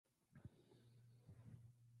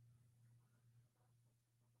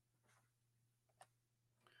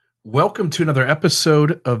Welcome to another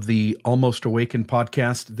episode of the Almost Awakened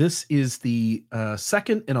podcast. This is the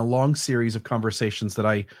second in a long series of conversations that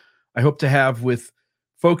I hope to have with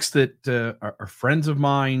folks that are friends of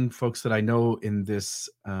mine, folks that I know in this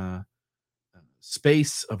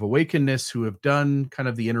space of awakeness who have done kind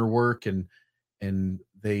of the inner work and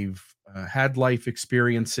they've had life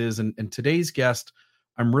experiences. And today's guest,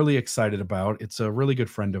 I'm really excited about. It's a really good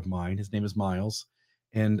friend of mine. His name is Miles,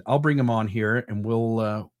 and I'll bring him on here, and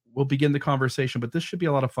we'll begin the conversation. But this should be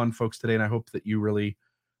a lot of fun, folks, today, and I hope that you really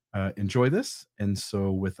enjoy this. And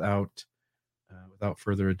so, without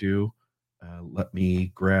further ado, let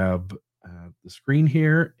me grab the screen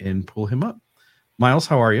here and pull him up. Miles,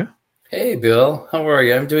 how are you? Hey, Bill. How are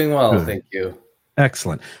you? I'm doing well. Good. Thank you.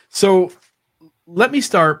 Excellent. So let me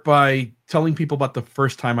start by telling people about the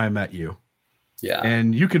first time I met you. Yeah.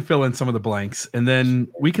 And you can fill in some of the blanks. And then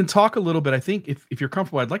we can talk a little bit. I think if you're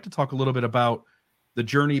comfortable, I'd like to talk a little bit about the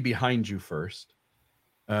journey behind you first.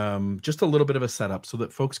 Just a little bit of a setup so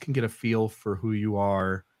that folks can get a feel for who you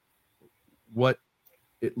are, what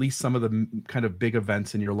at least some of the kind of big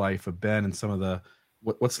events in your life have been, and some of the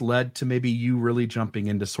what's led to maybe you really jumping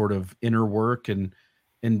into sort of inner work and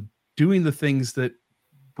doing the things that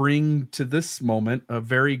bring to this moment a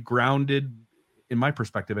very grounded, in my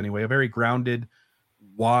perspective anyway, a very grounded,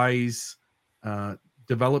 wise,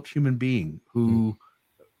 developed human being who,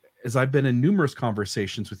 as I've been in numerous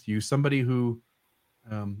conversations with you, somebody who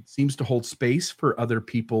seems to hold space for other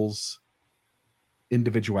people's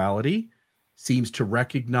individuality, seems to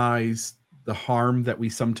recognize the harm that we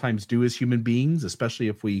sometimes do as human beings, especially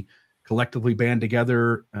if we collectively band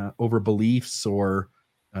together over beliefs or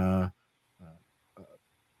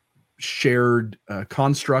shared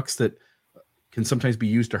constructs that can sometimes be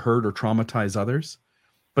used to hurt or traumatize others.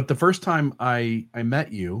 But the first time I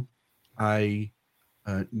met you, I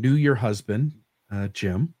knew your husband,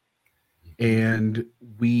 Jim, and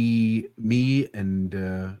me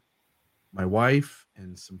and my wife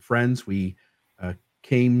and some friends, we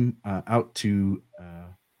came out to, I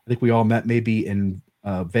think we all met maybe in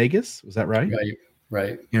Vegas. Was that right?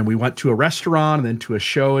 Right. And we went to a restaurant and then to a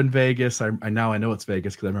show in Vegas. I know it's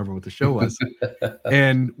Vegas because I remember what the show was.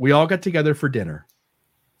 And we all got together for dinner.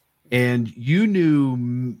 And you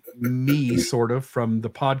knew me sort of from the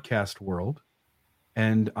podcast world.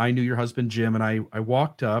 And I knew your husband, Jim. And I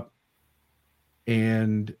walked up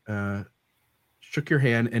and shook your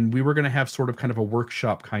hand. And we were going to have sort of kind of a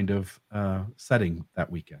workshop kind of setting that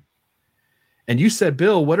weekend. And you said,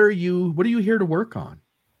 Bill, what are you here to work on?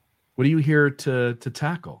 What are you here to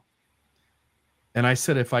tackle? And I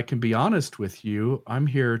said, if I can be honest with you, I'm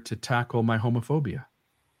here to tackle my homophobia.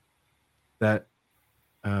 That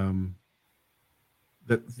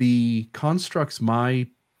the constructs my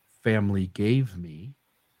family gave me,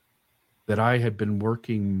 that I had been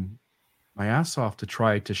working my ass off to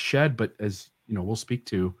try to shed, but as you know, we'll speak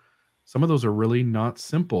to, some of those are really not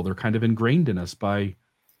simple. They're kind of ingrained in us by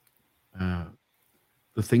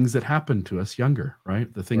the things that happened to us younger,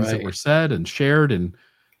 right? The things that were said and shared, and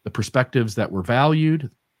the perspectives that were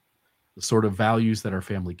valued, the sort of values that our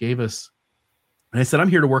family gave us. And I said, I'm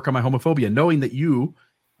here to work on my homophobia, knowing that you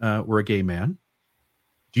were a gay man.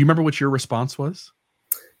 Do you remember what your response was?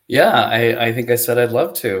 Yeah, I think I said I'd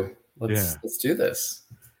love to. Let's do this.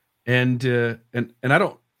 And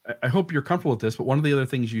I hope you're comfortable with this, but one of the other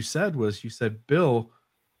things you said was, Bill,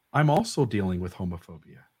 I'm also dealing with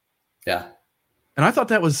homophobia. Yeah. And I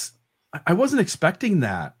thought I wasn't expecting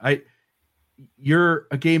that. You're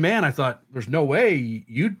a gay man. I thought there's no way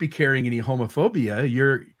you'd be carrying any homophobia.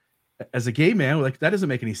 You're, as a gay man, like, that doesn't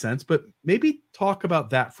make any sense. But maybe talk about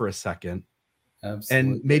that for a second.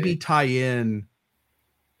 Absolutely. And maybe tie in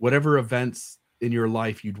whatever events in your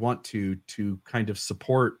life you'd want to kind of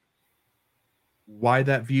support why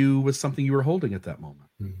that view was something you were holding at that moment.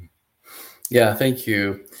 Mm-hmm. Yeah, thank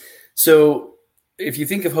you. So if you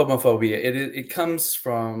think of homophobia, it comes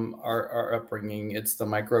from our upbringing. It's the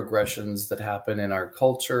microaggressions that happen in our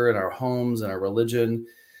culture, in our homes, in our religion.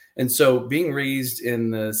 And so being raised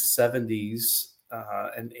in the 70s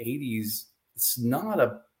and 80s, it's not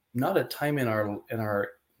a time in our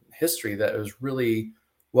history that was really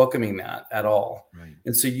welcoming that at all. Right.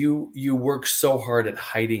 And so you work so hard at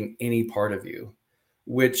hiding any part of you,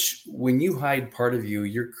 which when you hide part of you,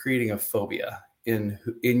 you're creating a phobia in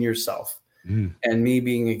yourself. Mm. And me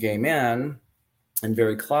being a gay man and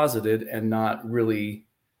very closeted and not really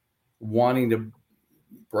wanting to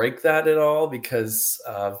break that at all because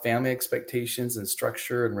of family expectations and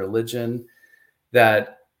structure and religion,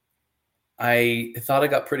 that I thought I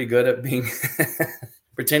got pretty good at being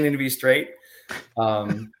pretending to be straight.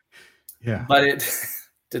 Yeah. But it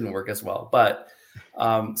didn't work as well. But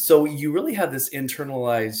So you really have this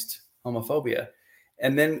internalized homophobia.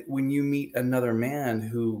 And then when you meet another man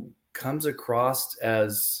who comes across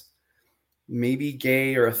as maybe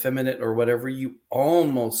gay or effeminate or whatever, you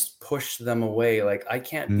almost push them away. Like, I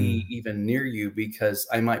can't be Mm, even near you because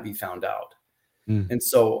I might be found out. mm, And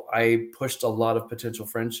so I pushed a lot of potential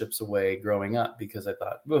friendships away growing up because I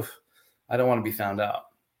thought, oof, I don't want to be found out.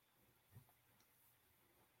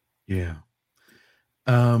 yeah.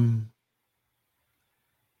 Um,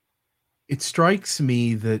 it strikes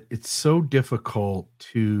me that it's so difficult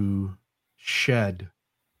to shed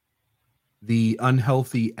the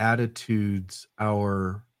unhealthy attitudes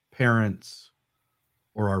our parents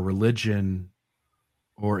or our religion,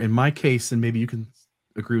 or in my case, and maybe you can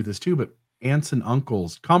agree with this too, but aunts and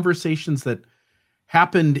uncles, conversations that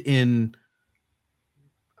happened in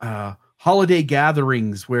holiday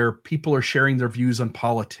gatherings where people are sharing their views on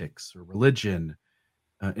politics or religion.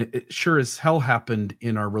 It sure as hell happened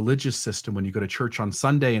in our religious system when you go to church on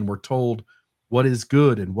Sunday and we're told what is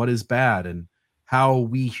good and what is bad and how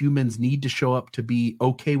we humans need to show up to be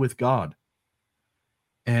okay with God.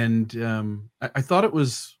 And I thought it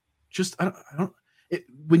was just I don't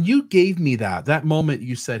when you gave me that moment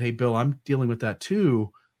you said, "Hey, Bill, I'm dealing with that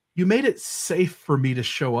too." You made it safe for me to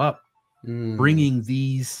show up, Mm, bringing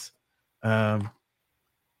these um,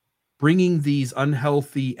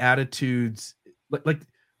 unhealthy attitudes. Like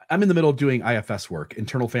I'm in the middle of doing IFS work,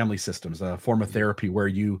 internal family systems, a form of yeah. therapy where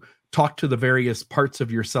you talk to the various parts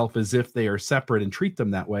of yourself as if they are separate and treat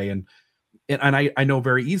them that way. And I know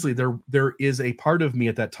very easily there is a part of me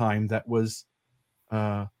at that time that was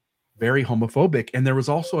uh, very homophobic, and there was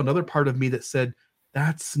also another part of me that said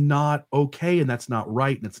that's not okay and that's not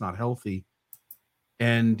right and it's not healthy.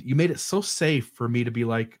 And you made it so safe for me to be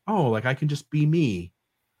like, oh, like I can just be me,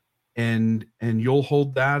 and you'll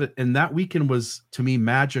hold that. And that weekend was to me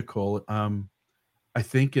magical. I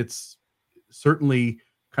think it's certainly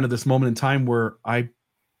kind of this moment in time where I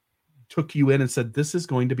took you in and said, this is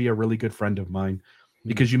going to be a really good friend of mine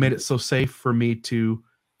because you made it so safe for me to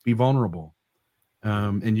be vulnerable.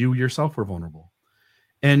 And you yourself were vulnerable.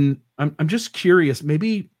 And I'm just curious,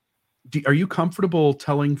 maybe are you comfortable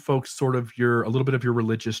telling folks sort of a little bit of your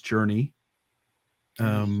religious journey?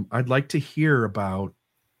 Yeah. I'd like to hear about,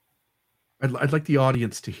 I'd like the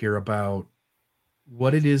audience to hear about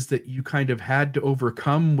what it is that you kind of had to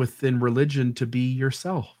overcome within religion to be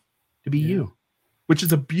yourself, to be Yeah. you, which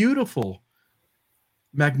is a beautiful,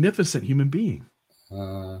 magnificent human being.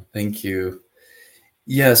 Thank you.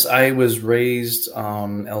 Yes, I was raised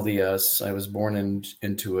LDS. I was born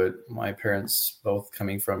into it. My parents both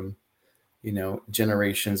coming from,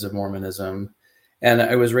 generations of Mormonism. And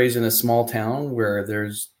I was raised in a small town where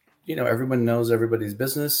there's, everyone knows everybody's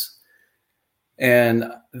business.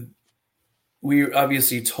 And we were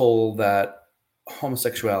obviously told that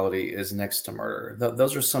homosexuality is next to murder.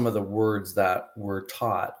 Those are some of the words that were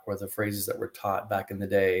taught, or the phrases that were taught back in the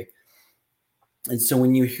day. And so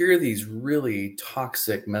when you hear these really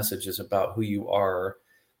toxic messages about who you are,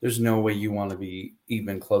 there's no way you want to be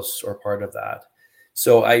even close or part of that.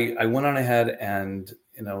 So I went on ahead and,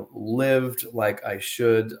 lived like I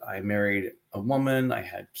should. I married a woman, I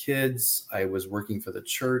had kids, I was working for the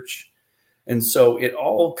church. And so it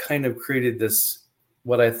all kind of created this,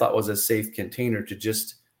 what I thought was a safe container to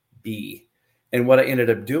just be. And what I ended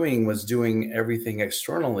up doing was doing everything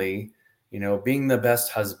externally, being the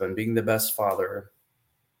best husband, being the best father.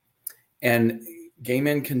 And gay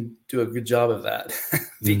men can do a good job of that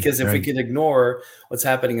because if we Right. can ignore what's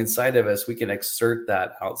happening inside of us, we can exert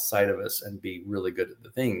that outside of us and be really good at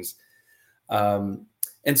the things.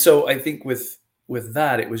 And so I think with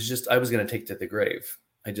that, it was just I was going to take to the grave.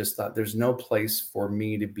 I just thought there's no place for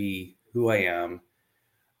me to be who I am,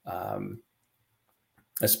 um,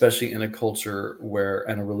 especially in a culture where,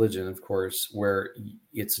 and a religion, of course, where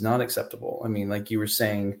it's not acceptable. I mean, like you were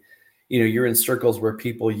saying, you're in circles where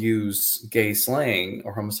people use gay slang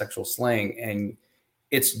or homosexual slang, and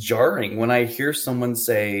it's jarring when I hear someone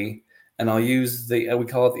say, and I'll use we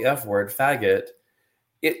call it the F word, faggot.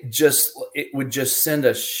 It would just send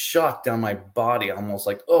a shock down my body, almost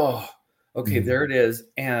like, oh, okay, Mm, there it is.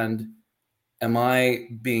 And am I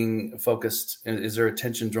being focused? Is there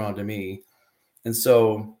attention drawn to me? And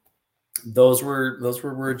so those were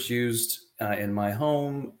words used in my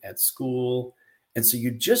home, at school. And so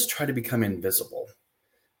you just try to become invisible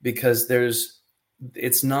because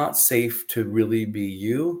it's not safe to really be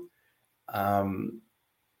you. um,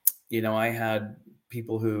 I had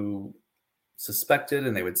people who suspected,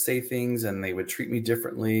 and they would say things and they would treat me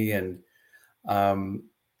differently, and um,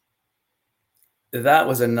 that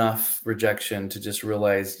was enough rejection to just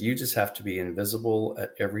realize you just have to be invisible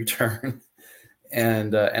at every turn.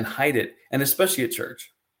 and hide it, and especially at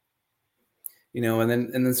church. And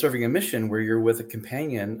then serving a mission where you're with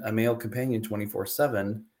a male companion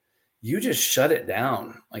 24/7, you just shut it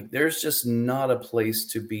down. Like there's just not a place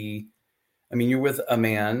to be. I mean, you're with a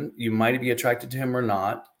man, you might be attracted to him or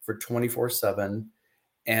not for 24/7.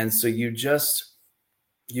 And so you just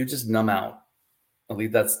numb out. At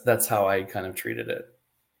least that's how I kind of treated it.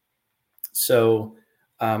 So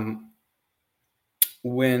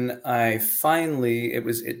when I finally,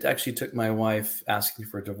 it actually took my wife asking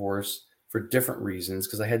for a divorce for different reasons,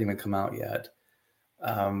 because I hadn't even come out yet.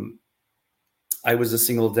 I was a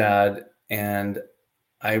single dad, and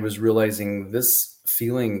I was realizing this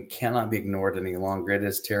feeling cannot be ignored any longer. It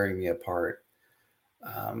is tearing me apart.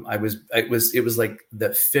 It was like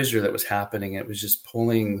the fissure that was happening. It was just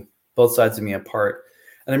pulling both sides of me apart.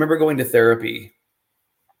 And I remember going to therapy,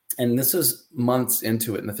 and this was months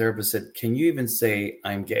into it. And the therapist said, "Can you even say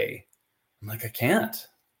I'm gay?" I'm like, "I can't."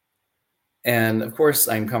 And of course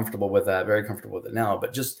I'm comfortable with that, very comfortable with it now.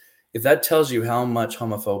 But just if that tells you how much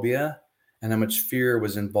homophobia and how much fear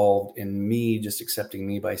was involved in me just accepting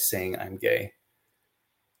me by saying I'm gay.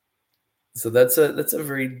 So that's a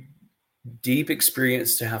very deep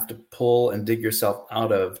experience to have to pull and dig yourself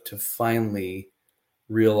out of, to finally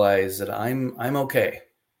realize that I'm okay.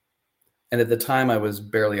 And at the time I was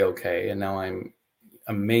barely okay, and now I'm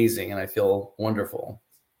amazing and I feel wonderful.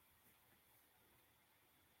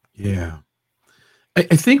 Yeah.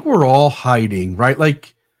 I think we're all hiding, right?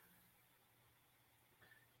 Like,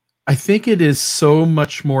 I think it is so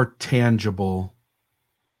much more tangible,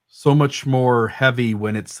 so much more heavy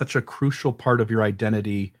when it's such a crucial part of your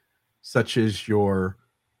identity, such as your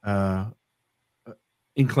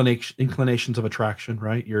inclinations of attraction,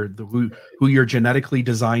 right? You're who you're genetically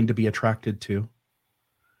designed to be attracted to.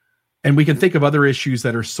 And we can think of other issues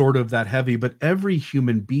that are sort of that heavy, but every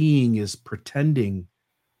human being is pretending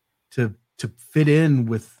to fit in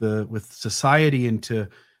with society and to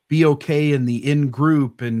be okay in the in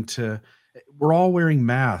group, and we're all wearing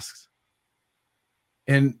masks.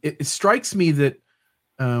 And it strikes me that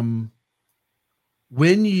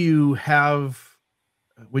when you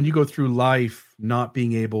go through life not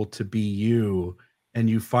being able to be you, and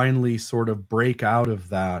you finally sort of break out of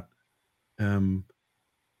that,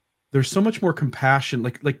 there's so much more compassion.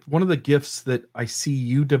 Like one of the gifts that I see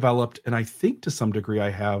you developed, and I think to some degree I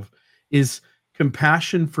have, is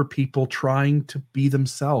compassion for people trying to be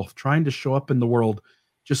themselves, trying to show up in the world,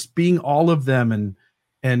 just being all of them,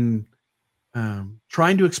 and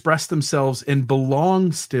trying to express themselves and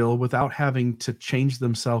belong still without having to change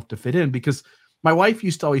themselves to fit in. Because my wife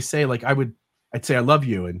used to always say, like, I'd say I love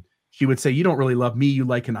you, and she would say, "You don't really love me. You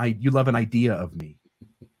love an idea of me."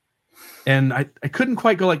 And I couldn't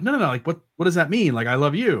quite go like, no, like what does that mean? Like, I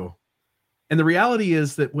love you. And the reality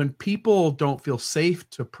is that when people don't feel safe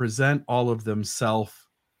to present all of themselves,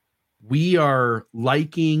 we're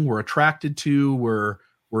attracted to,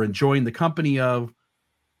 we're enjoying the company of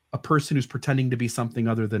a person who's pretending to be something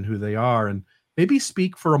other than who they are. And maybe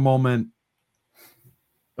speak for a moment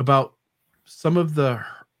about some of the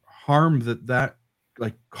harm that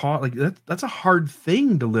like caught, like that's a hard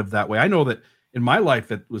thing to live that way. I know that in my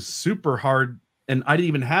life it was super hard, and I didn't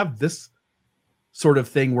even have this sort of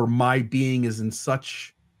thing where my being is in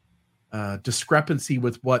such discrepancy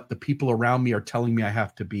with what the people around me are telling me I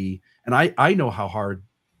have to be. And I know how hard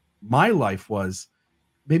my life was.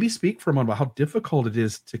 Maybe speak for a moment about how difficult it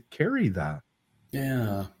is to carry that.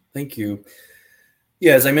 Yeah, thank you.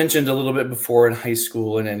 Yeah, as I mentioned a little bit before, in high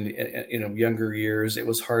school and in younger years, it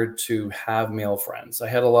was hard to have male friends. I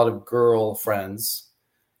had a lot of girl friends,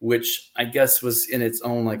 which I guess was in its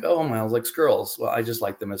own like, oh, Miles likes girls. Well, I just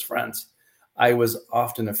like them as friends. I was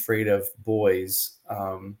often afraid of boys.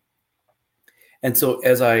 And so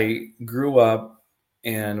as I grew up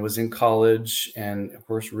and was in college, and of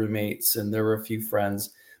course roommates, and there were a few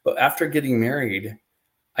friends, but after getting married,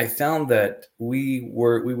 I found that we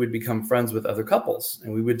would become friends with other couples,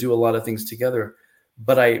 and we would do a lot of things together.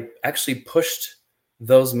 But I actually pushed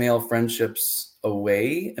those male friendships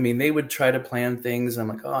away. I mean, they would try to plan things. I'm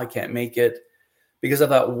like, oh, I can't make it, because I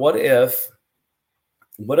thought, what if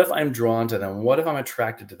I'm drawn to them? What if I'm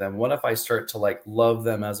attracted to them? What if I start to like love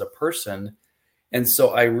them as a person? And so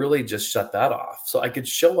I really just shut that off. So I could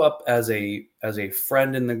show up as a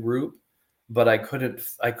friend in the group, but I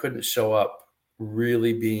couldn't show up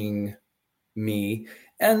really being me.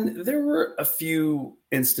 And there were a few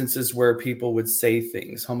instances where people would say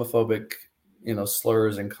things, homophobic,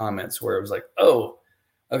 slurs and comments, where it was like, oh,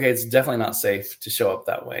 okay, it's definitely not safe to show up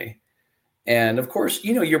that way. And of course,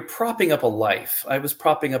 you're propping up a life. I was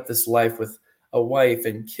propping up this life with a wife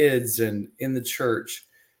and kids and in the church.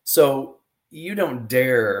 So you don't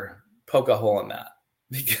dare poke a hole in that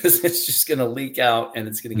because it's just going to leak out and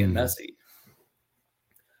it's going to get messy.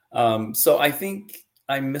 So I think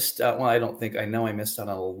I missed out. Well, I know I missed out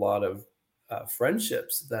on a lot of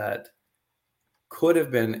friendships that could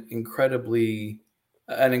have been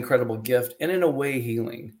an incredible gift and in a way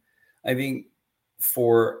healing. I think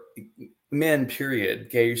for men, period,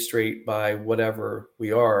 gay, straight, bi, whatever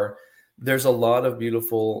we are, there's a lot of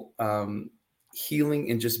beautiful healing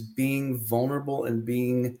in just being vulnerable and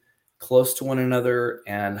being close to one another,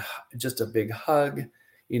 and just a big hug,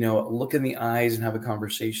 look in the eyes and have a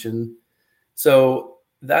conversation. So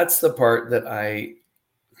that's the part that I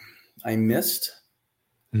missed.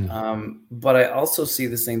 But I also see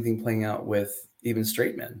the same thing playing out with even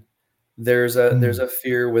straight men. There's a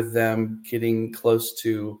fear with them getting close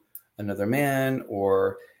to another man,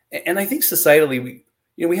 and I think societally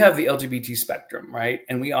we have the LGBT spectrum, right?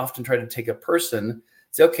 And we often try to take a person,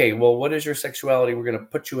 say, okay, well, what is your sexuality? We're going to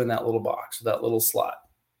put you in that little box, that little slot.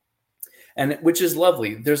 And which is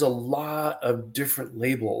lovely. There's a lot of different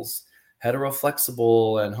labels,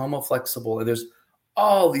 heteroflexible and homoflexible, and there's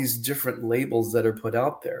all these different labels that are put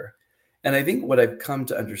out there. And I think what I've come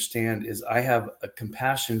to understand is I have a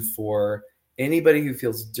compassion for anybody who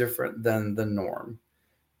feels different than the norm,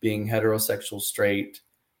 being heterosexual, straight,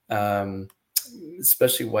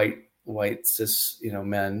 especially white cis,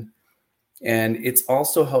 men. And it's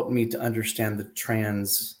also helped me to understand the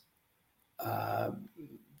trans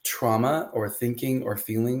trauma or thinking or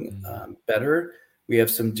feeling better. We have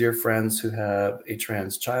some dear friends who have a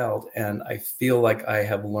trans child, and I feel like I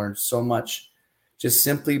have learned so much just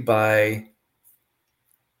simply by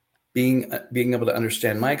being able to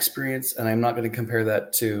understand my experience. And I'm not going to compare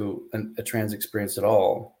that to a trans experience at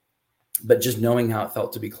all, but just knowing how it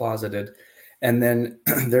felt to be closeted, and then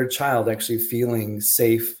their child actually feeling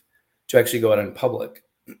safe to actually go out in public,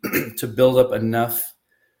 to build up enough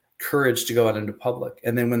courage to go out into public.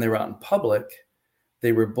 And then when they were out in public,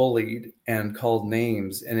 they were bullied and called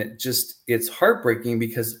names. And it's heartbreaking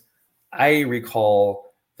because I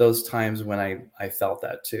recall those times when I felt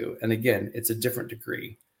that too. And again, it's a different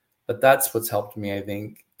degree, but that's what's helped me, I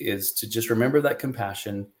think, is to just remember that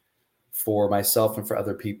compassion for myself and for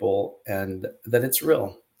other people, and that it's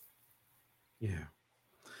real. Yeah.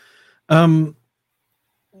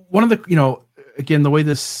 One of the, again, the way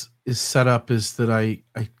this is set up is that I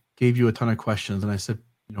gave you a ton of questions, and I said,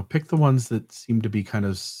 pick the ones that seem to be kind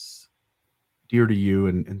of dear to you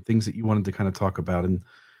and things that you wanted to kind of talk about. And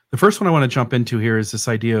the first one I want to jump into here is this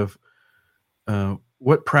idea of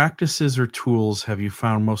what practices or tools have you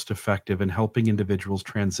found most effective in helping individuals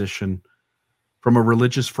transition from a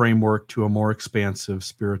religious framework to a more expansive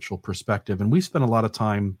spiritual perspective? And we spent a lot of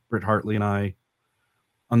time, Britt Hartley and I,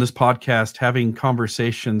 on this podcast having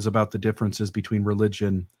conversations about the differences between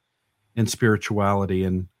religion and spirituality.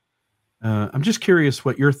 And I'm just curious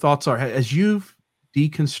what your thoughts are as you've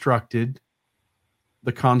deconstructed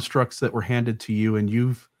the constructs that were handed to you, and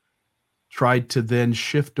you've tried to then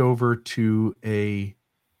shift over to a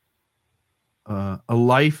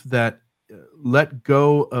life that let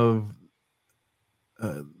go of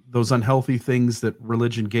those unhealthy things that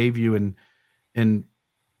religion gave you,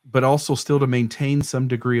 but also still to maintain some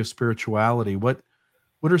degree of spirituality. What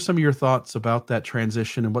are some of your thoughts about that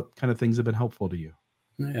transition, and what kind of things have been helpful to you?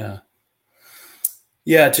 Yeah.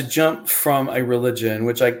 To jump from a religion,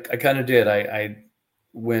 which I kind of did.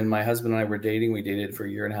 When my husband and I were dating, we dated for a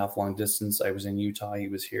year and a half long distance. I was in Utah, he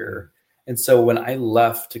was here. And so when I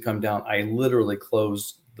left to come down, I literally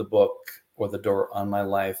closed the book or the door on my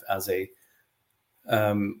life as a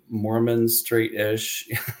Mormon straight-ish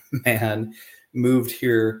man, moved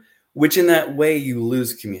here, which in that way you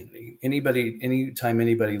lose community. Anytime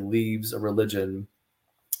anybody leaves a religion,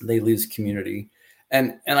 they lose community.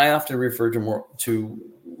 And I often refer to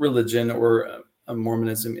religion or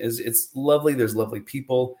Mormonism it's lovely. There's lovely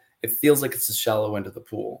people. It feels like it's a shallow end of the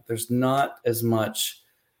pool. There's not as much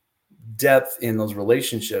depth in those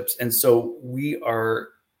relationships. And so we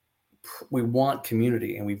want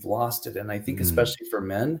community, and we've lost it. And I think especially for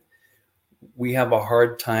men, we have a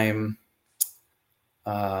hard time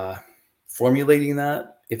formulating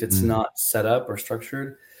that if it's not set up or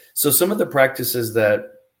structured. So some of the practices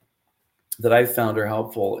that I've found are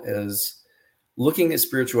helpful is looking at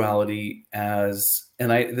spirituality as, and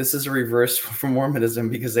this is a reverse from Mormonism,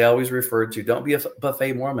 because they always refer to, don't be a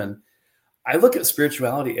buffet Mormon. I look at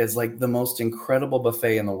spirituality as like the most incredible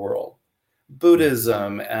buffet in the world.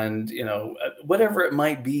 Buddhism and, whatever it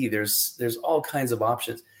might be, there's all kinds of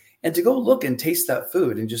options. And to go look and taste that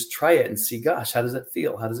food and just try it and see, gosh, how does it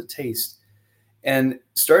feel? How does it taste? And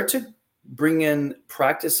start to bring in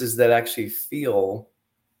practices that actually feel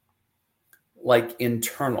like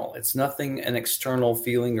internal. It's nothing an external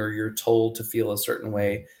feeling or you're told to feel a certain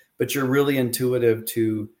way, but you're really intuitive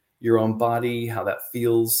to your own body, how that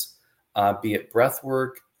feels, be it breath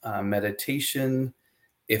work, meditation,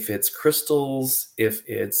 if it's crystals, if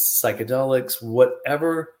it's psychedelics,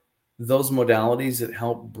 whatever those modalities that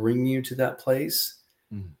help bring you to that place.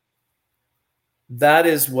 Mm. That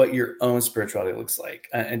is what your own spirituality looks like.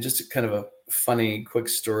 And just kind of a funny, quick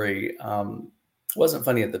story. It wasn't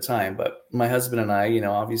funny at the time, but my husband and I,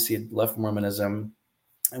 obviously had left Mormonism,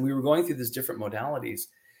 and we were going through these different modalities,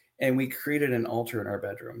 and we created an altar in our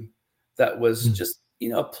bedroom that was just,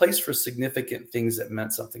 a place for significant things that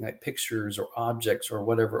meant something, like pictures or objects or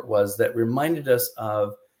whatever it was that reminded us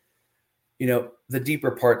of, the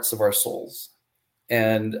deeper parts of our souls.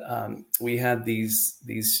 And we had these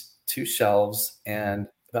 2 shelves, and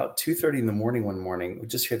about 2:30 in the morning one morning, we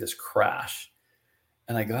just hear this crash.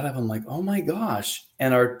 And I got up, I'm like, oh my gosh.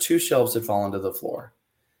 And our 2 shelves had fallen to the floor.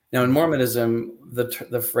 Now in Mormonism,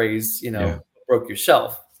 the phrase, broke your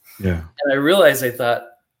shelf. Yeah. And I realized, I thought,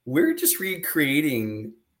 we're just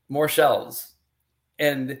recreating more shelves.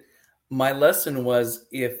 And my lesson was,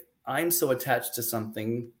 if I'm so attached to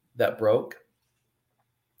something that broke,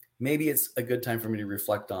 maybe it's a good time for me to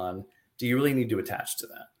reflect on, do you really need to attach to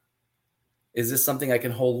that? Is this something I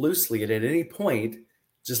can hold loosely, and at any point,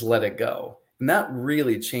 just let it go? And that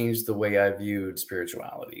really changed the way I viewed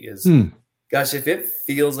spirituality is, gosh, if it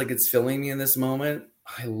feels like it's filling me in this moment,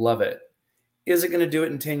 I love it. Is it going to do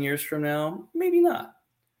it in 10 years from now? Maybe not.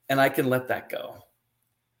 And I can let that go.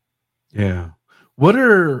 Yeah. What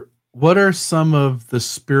are some of the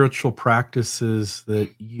spiritual practices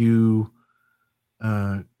that you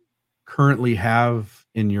currently have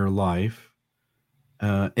in your life?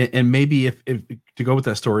 And maybe if to go with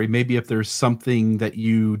that story, maybe if there's something that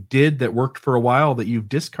you did that worked for a while that you've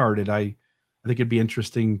discarded, I think it'd be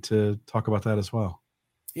interesting to talk about that as well.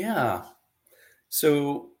 Yeah.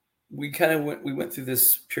 So we went through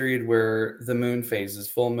this period where the moon phases,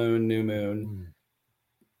 full moon, new moon,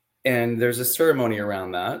 and there's a ceremony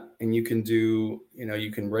around that. And you can do,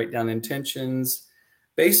 you can write down intentions.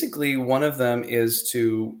 Basically, one of them is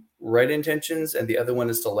to write intentions, and the other one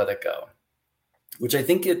is to let it go, which I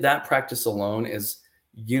think that practice alone is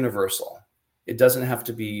universal. It doesn't have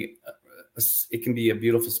to be, it can be a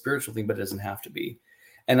beautiful spiritual thing, but it doesn't have to be.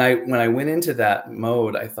 And when I went into that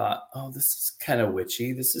mode, I thought, oh, this is kind of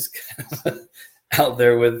witchy. This is kind of out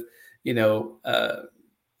there with,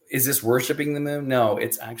 is this worshiping the moon? No,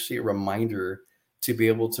 it's actually a reminder to be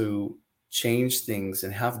able to change things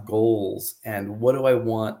and have goals. And what do I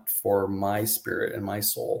want for my spirit and my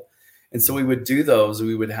soul? And so we would do those.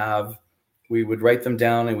 We would write them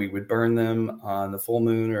down, and we would burn them on the full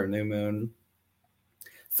moon or new moon.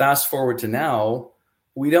 Fast forward to now,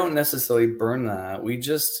 we don't necessarily burn that. We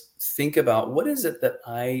just think about, what is it that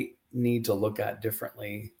I need to look at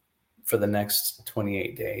differently for the next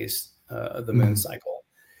 28 days of the moon cycle?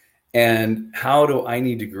 And how do I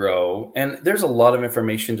need to grow? And there's a lot of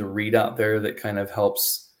information to read out there that kind of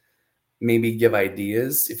helps maybe give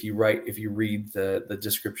ideas if you read the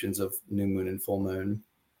descriptions of new moon and full moon.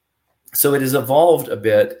 So it has evolved a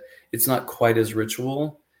bit. It's not quite as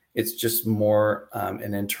ritual. It's just more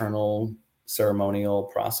an internal ceremonial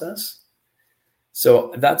process.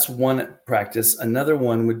 So that's one practice. Another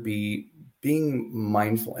one would be being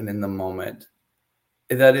mindful and in the moment.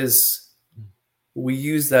 That is, we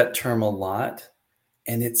use that term a lot,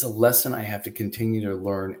 and it's a lesson I have to continue to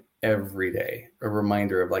learn every day. A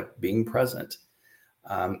reminder of like being present,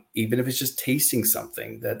 even if it's just tasting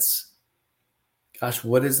something that's, gosh,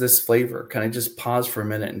 what is this flavor? Can I just pause for a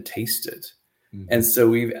minute and taste it? Mm-hmm. And so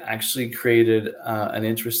we've actually created an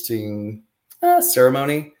interesting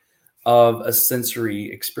ceremony of a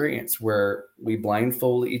sensory experience where we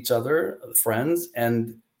blindfold each other, friends,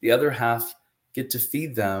 and the other half get to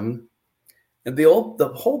feed them. And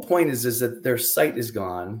the whole point is that their sight is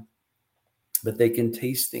gone, but they can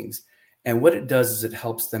taste things. And what it does is it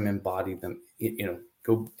helps them embody them,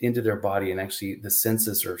 go into their body, and actually the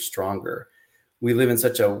senses are stronger. We live in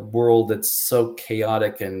such a world that's so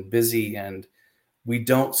chaotic and busy, and we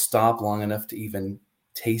don't stop long enough to even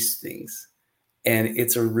taste things. And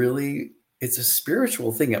it's a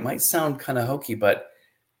spiritual thing. It might sound kind of hokey, but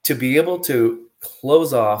to be able to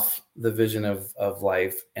close off the vision of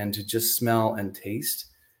life and to just smell and taste,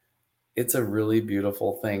 it's a really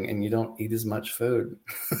beautiful thing. And you don't eat as much food.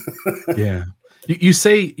 Yeah. You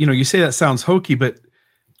say that sounds hokey, but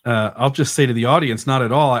I'll just say to the audience, not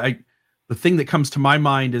at all. The thing that comes to my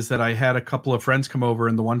mind is that I had a couple of friends come over,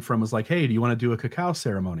 and the one friend was like, hey, do you want to do a cacao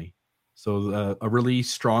ceremony? So a really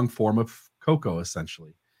strong form of cocoa,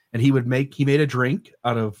 essentially. And he made a drink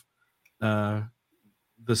out of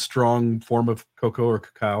the strong form of cocoa or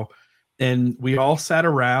cacao. And we all sat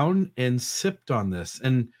around and sipped on this.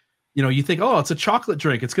 And, you think, oh, it's a chocolate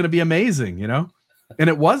drink, it's going to be amazing, and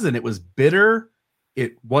it wasn't. It was bitter.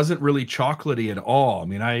 It wasn't really chocolatey at all. I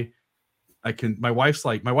mean, my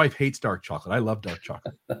wife hates dark chocolate. I love dark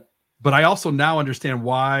chocolate. But I also now understand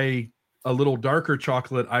why a little darker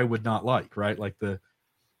chocolate I would not like, right?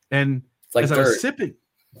 And like as dirt.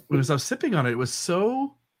 I was sipping on it, it was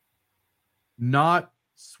so not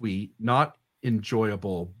sweet, not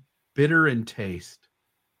enjoyable, bitter in taste.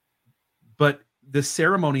 But the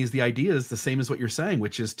ceremony the idea is the same as what you're saying,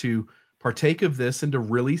 which is to partake of this and to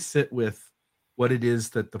really sit with what it is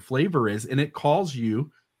that the flavor is. And it calls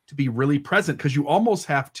you to be really present, because you almost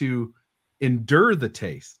have to endure the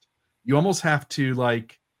taste. You almost have to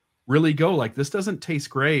really go this doesn't taste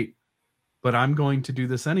great, but I'm going to do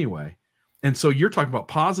this anyway. And so you're talking about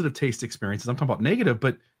positive taste experiences. I'm talking about negative,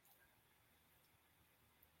 but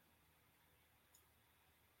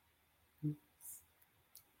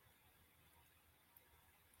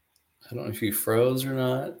I don't know if you froze or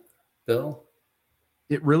not, Bill.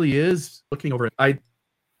 It really is looking over it. I've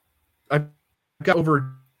got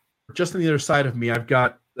over just on the other side of me, I've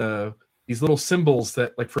got these little symbols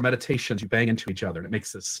that, like, for meditations, you bang into each other and it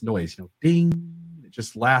makes this noise, ding. It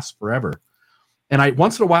just lasts forever. And I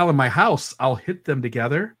once in a while in my house, I'll hit them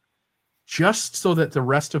together just so that the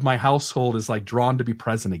rest of my household is drawn to be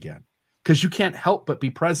present again. Because you can't help but be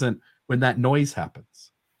present when that noise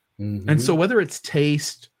happens. Mm-hmm. And so whether it's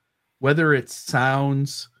taste, whether it's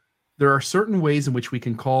sounds, there are certain ways in which we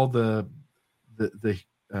can call the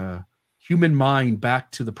human mind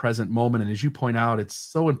back to the present moment. And as you point out, it's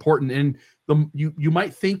so important. And you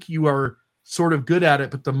might think you are sort of good at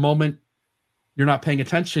it, but the moment you're not paying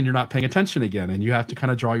attention again, and you have to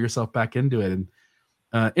kind of draw yourself back into it. And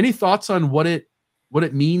any thoughts on what it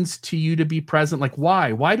means to you to be present?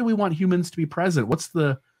 Why do we want humans to be present? What's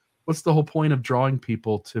the whole point of drawing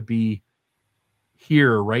people to be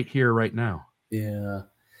here, right now? Yeah.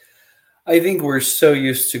 I think we're so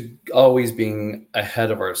used to always being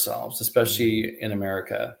ahead of ourselves, especially in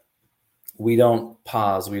America. We don't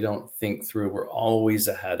pause. We don't think through. We're always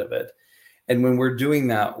ahead of it. And when we're doing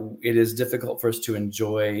that, it is difficult for us to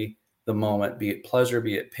enjoy the moment, be it pleasure,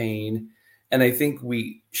 be it pain. And I think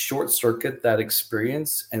we short circuit that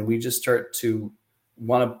experience, and we just start to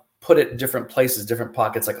want to put it in different places, different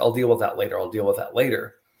pockets. I'll deal with that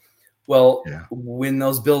later. Well, yeah. When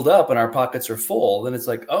those build up and our pockets are full, then it's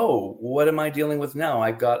oh, what am I dealing with now?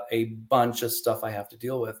 I've got a bunch of stuff I have to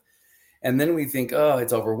deal with. And then we think, oh,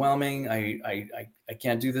 it's overwhelming. I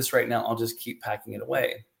can't do this right now. I'll just keep packing it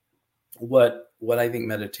away. What I think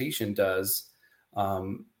meditation does,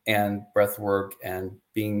 and breath work and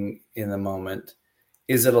being in the moment,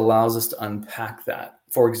 is it allows us to unpack that.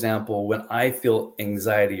 For example, when I feel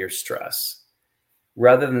anxiety or stress,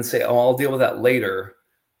 rather than say, oh, I'll deal with that later,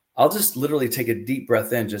 I'll just literally take a deep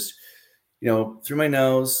breath in, just, through my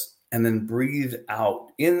nose, and then breathe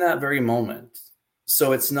out in that very moment.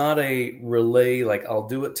 So it's not a relay, I'll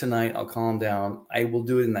do it tonight, I'll calm down. I will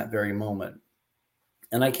do it in that very moment.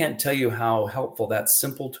 And I can't tell you how helpful that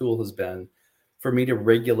simple tool has been for me to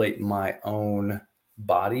regulate my own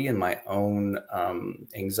body and my own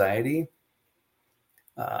anxiety.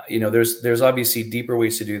 There's obviously deeper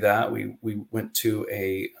ways to do that. We went to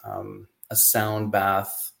a sound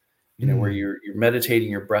bath, where you're meditating,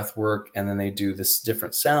 your breath work, and then they do this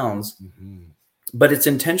different sounds, but it's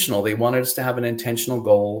intentional. They wanted us to have an intentional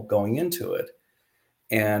goal going into it.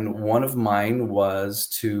 And one of mine was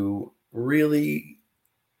to really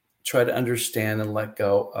try to understand and let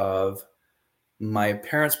go of my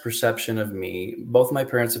parents' perception of me. Both my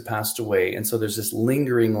parents have passed away. And so there's this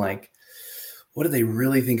lingering, what do they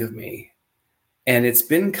really think of me? And it's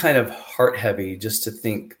been kind of heart heavy just to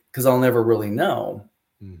think, because I'll never really know.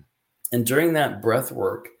 And during that breath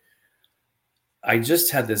work, I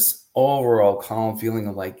just had this overall calm feeling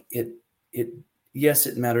of yes,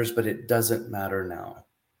 it matters, but it doesn't matter now.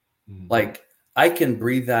 I can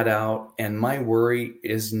breathe that out, and my worry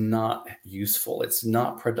is not useful. It's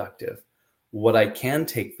not productive. What I can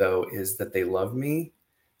take, though, is that they love me.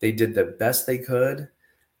 They did the best they could.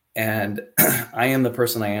 And I am the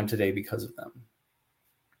person I am today because of them.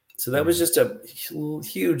 So that was just a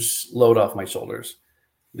huge load off my shoulders,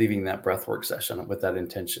 leaving that breathwork session with that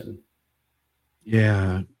intention.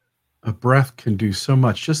 Yeah, a breath can do so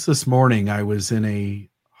much. Just this morning, I was in a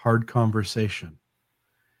hard conversation.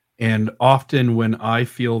 And often when I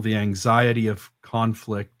feel the anxiety of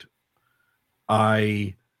conflict,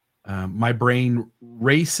 my brain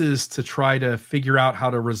races to try to figure out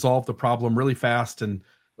how to resolve the problem really fast. And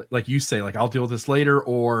like you say, I'll deal with this later,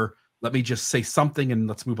 or let me just say something and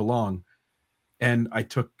let's move along. And I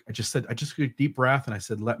just took a deep breath and I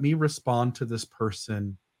said, let me respond to this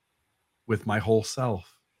person with my whole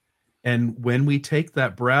self. And when we take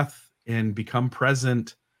that breath and become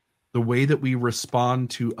present, the way that we respond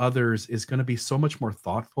to others is going to be so much more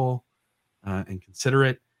thoughtful and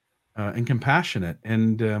considerate and compassionate.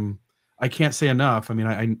 And I can't say enough. I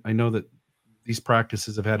mean, I know that these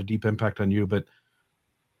practices have had a deep impact on you, but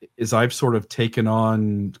as I've sort of taken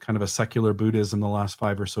on kind of a secular Buddhism the last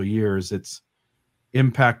 5 or so years, it's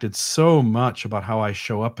impacted so much about how I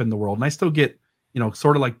show up in the world. And I still get,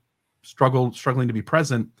 sort of like struggling to be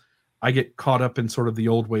present. I get caught up in sort of the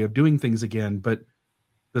old way of doing things again, but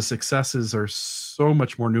the successes are so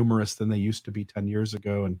much more numerous than they used to be 10 years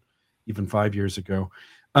ago and even 5 years ago.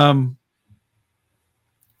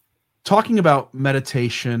 Talking about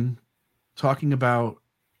meditation, talking about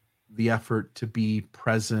the effort to be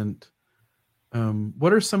present,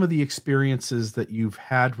 what are some of the experiences that you've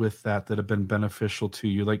had with that have been beneficial to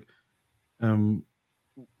you? Like,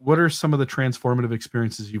 what are some of the transformative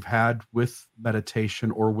experiences you've had with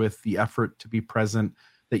meditation or with the effort to be present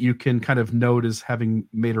that you can kind of note as having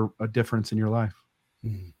made a difference in your life?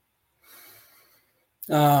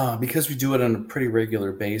 Because we do it on a pretty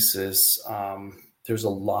regular basis, there's a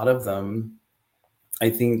lot of them. I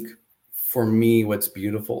think for me, what's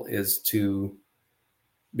beautiful is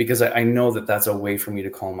because I know that that's a way for me to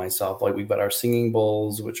calm myself. Like we've got our singing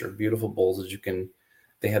bowls, which are beautiful bowls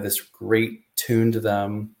they have this great tune to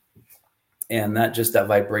them. And that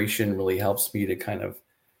vibration really helps me to kind of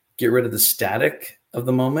get rid of the static of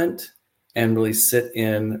the moment and really sit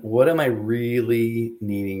in what am I really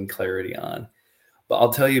needing clarity on. But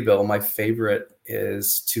I'll tell you, Bill, my favorite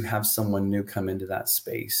is to have someone new come into that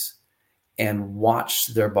space and watch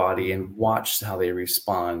their body and watch how they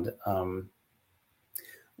respond.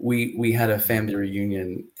 We had a family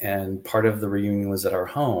reunion, and part of the reunion was at our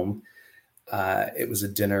home. It was a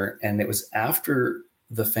dinner, and it was after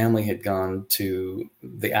the family had gone to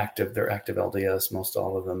their active LDS, most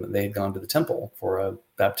all of them, and they had gone to the temple for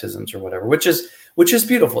baptisms or whatever, which is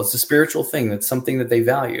beautiful. It's a spiritual thing. That's something that they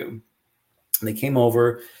value. And they came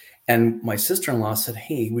over, and my sister-in-law said,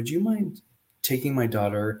 "Hey, would you mind taking my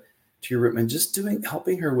daughter to your room and just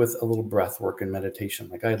helping her with a little breath work and meditation?"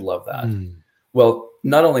 Like, I'd love that. Well,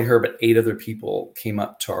 not only her, but 8 other people came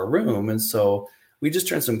up to our room. And so we just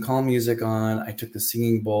turned some calm music on. I took the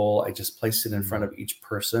singing bowl. I just placed it in front of each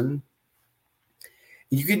person.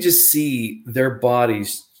 You could just see their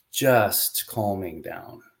bodies just calming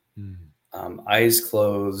down, eyes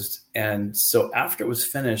closed. And so after it was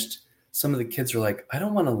finished, some of the kids were like, "I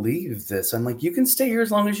don't want to leave this." I'm like, "You can stay here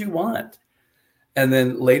as long as you want." And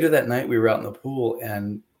then later that night, we were out in the pool,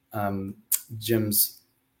 and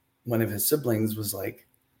one of his siblings was like,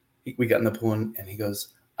 we got in the pool, and he goes,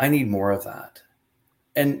 "I need more of that."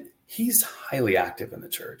 And he's highly active in the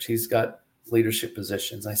church. He's got leadership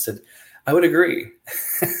positions. I said, "I would agree."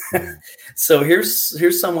 So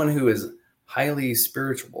here's someone who is highly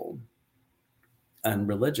spiritual and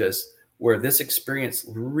religious, where this experience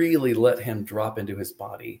really let him drop into his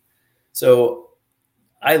body. So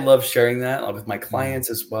I love sharing that with my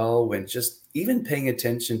clients as well, when just even paying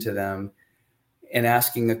attention to them and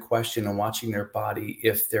asking a question and watching their body,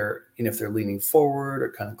 if they're leaning forward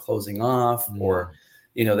or kind of closing off or,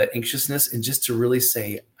 that anxiousness, and just to really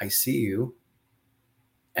say, "I see you.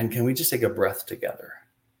 And can we just take a breath together?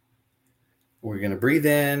 We're going to breathe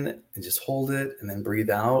in and just hold it and then breathe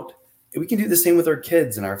out." And we can do the same with our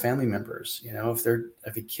kids and our family members.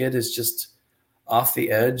 If a kid is just off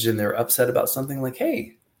the edge and they're upset about something, like,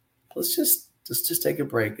 "Hey, let's just take a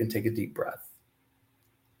break and take a deep breath.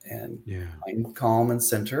 And find calm and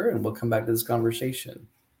center, and we'll come back to this conversation."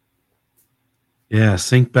 Yeah,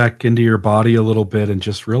 sink back into your body a little bit and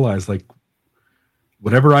just realize, like,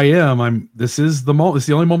 whatever I am, this is the moment. It's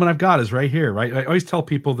the only moment I've got is right here, right? I always tell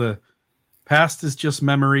people the past is just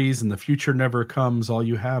memories and the future never comes. All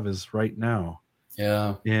you have is right now.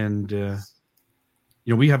 Yeah. And,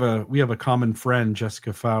 we have a common friend,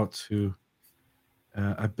 Jessica Fouts, who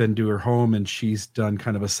I've been to her home, and she's done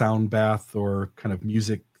kind of a sound bath or kind of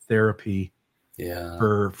music therapy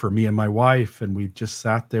for me and my wife. And we just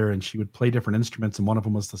sat there, and she would play different instruments, and one of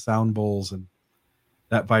them was the sound bowls, and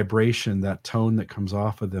that vibration, that tone that comes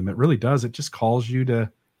off of them, it really does. It just calls you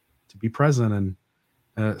to be present,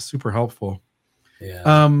 and super helpful. Yeah.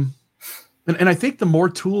 And I think the more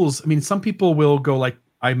tools, some people will go like,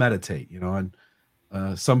 "I meditate," and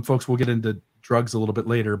some folks will get into drugs a little bit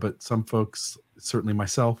later, but some folks, certainly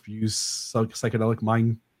myself, use psychedelic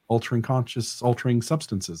mind altering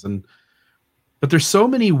substances. But there's so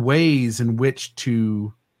many ways in which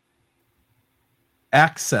to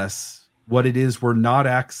access what it is we're not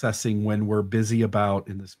accessing when we're busy about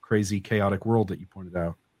in this crazy, chaotic world that you pointed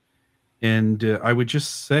out. And I would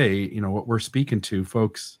just say, what we're speaking to,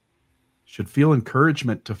 folks should feel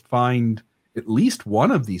encouragement to find at least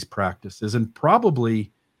one of these practices, and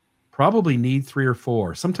probably need 3 or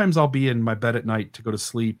 4. Sometimes I'll be in my bed at night to go to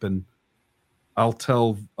sleep, and I'll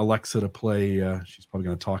tell Alexa to play. She's probably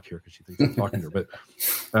going to talk here because she thinks I'm talking to her, but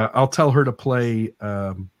I'll tell her to play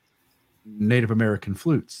Native American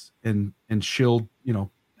flutes, and she'll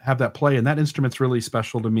have that play, and that instrument's really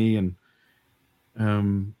special to me. And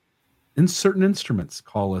certain instruments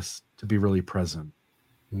call us to be really present.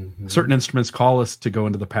 Mm-hmm. Certain instruments call us to go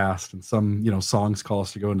into the past, and some songs call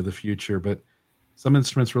us to go into the future. But some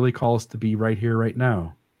instruments really call us to be right here, right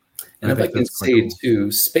now. And if I can say too,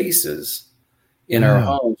 spaces in our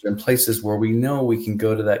homes and places where we know we can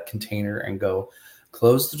go to that container and go,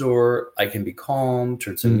 close the door. I can be calm,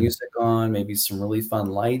 turn some music on, maybe some really fun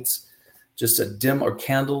lights, just a dim or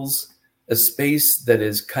candles. A space that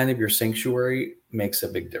is kind of your sanctuary makes a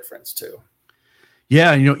big difference too.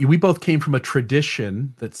 Yeah, we both came from a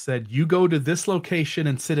tradition that said you go to this location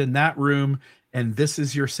and sit in that room, and this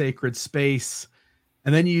is your sacred space.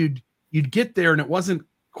 And then you'd get there, and it wasn't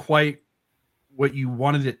quite what you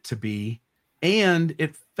wanted it to be. And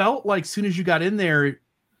it felt like as soon as you got in there,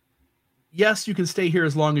 yes, you can stay here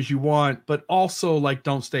as long as you want, but also like,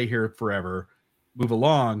 don't stay here forever, move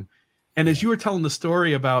along. And as you were telling the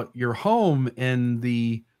story about your home and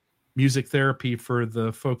the music therapy for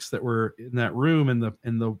the folks that were in that room, and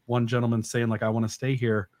the one gentleman saying like, I want to stay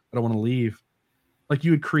here, I don't want to leave. Like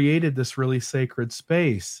you had created this really sacred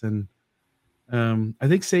space. And I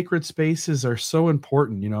think sacred spaces are so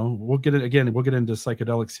important. We'll get into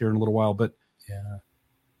psychedelics here in a little while, but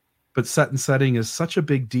set and setting is such a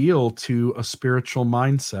big deal to a spiritual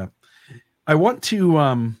mindset. I want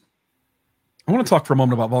to talk for a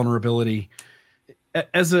moment about vulnerability.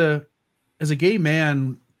 As a gay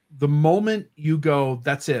man, the moment you go,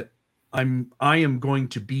 that's it. I am going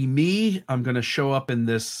to be me. I'm going to show up in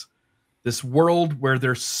this world where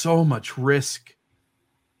there's so much risk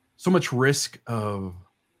of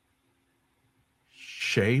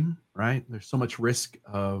shame, right? There's so much risk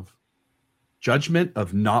of judgment,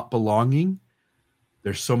 of not belonging.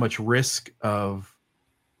 There's so much risk of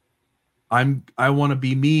I want to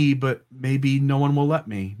be me, but maybe no one will let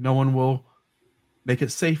me. No one will make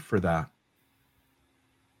it safe for that.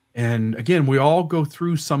 And again, we all go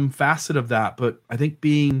through some facet of that, but I think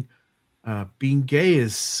being gay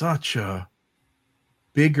is such a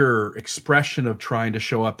bigger expression of trying to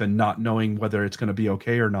show up and not knowing whether it's going to be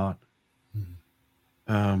okay or not.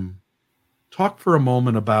 Talk for a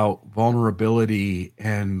moment about vulnerability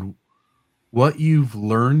and what you've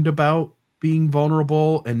learned about being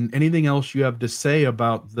vulnerable, and anything else you have to say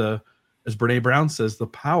about as Brene Brown says, the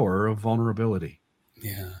power of vulnerability.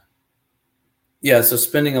 Yeah. So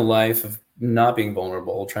spending a life of not being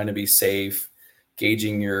vulnerable, trying to be safe,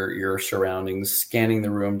 gauging your surroundings, scanning the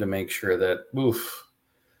room to make sure that,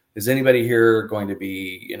 is anybody here going to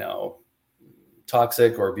be,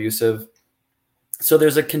 toxic or abusive? So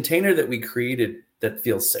there's a container that we created that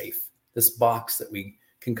feels safe, this box that we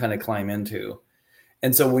can kind of climb into.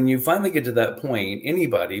 And so when you finally get to that point,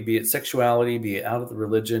 anybody, be it sexuality, be it out of the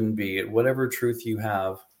religion, be it whatever truth you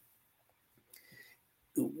have,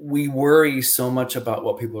 we worry so much about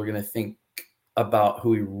what people are going to think about who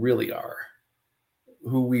we really are,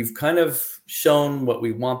 who we've kind of shown what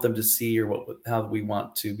we want them to see or how we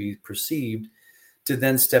want to be perceived, to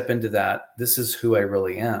then step into that. This is who I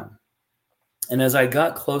really am. And as I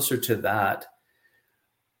got closer to that,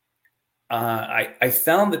 I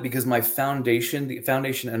found that because the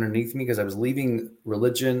foundation underneath me, because I was leaving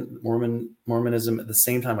religion, Mormonism at the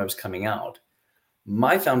same time I was coming out,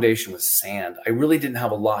 my foundation was sand. I really didn't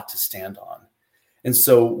have a lot to stand on. And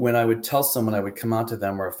so when I would tell someone, I would come out to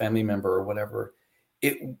them or a family member or whatever,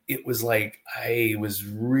 it was like I was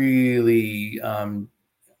really,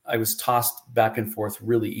 I was tossed back and forth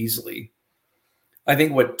really easily. I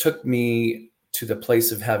think what took me to the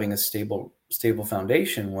place of having a stable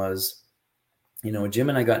foundation was, Jim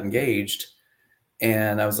and I got engaged,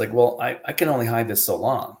 and I was like, well, I can only hide this so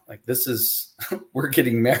long. Like, this is, we're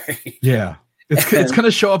getting married. Yeah. It's going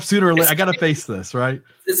to show up sooner or later. I got to face this, right?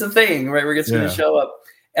 It's a thing, right? It's going to show up.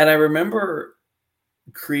 And I remember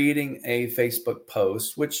creating a Facebook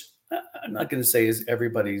post, which I'm not going to say is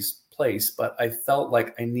everybody's place, but I felt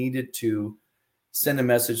like I needed to send a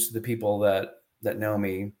message to the people that know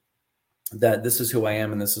me, that this is who I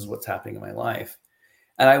am and this is what's happening in my life.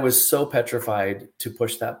 And I was so petrified to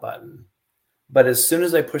push that button. But as soon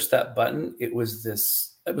as I pushed that button, it was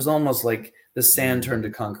this almost like the sand turned to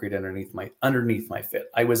concrete underneath my feet.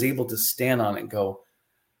 I was able to stand on it and go,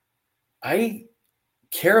 I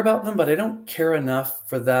care about them, but I don't care enough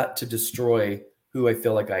for that to destroy who I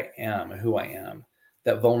feel like I am and who I am.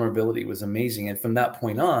 That vulnerability was amazing. And from that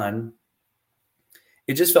point on,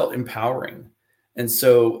 it just felt empowering. And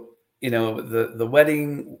so, the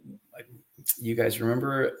wedding, you guys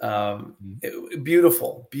remember,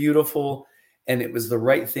 beautiful, beautiful. And it was the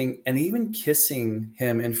right thing. And even kissing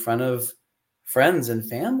him in front of friends and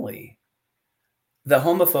family, the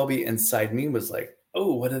homophobia inside me was like,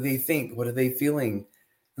 oh, what do they think? What are they feeling?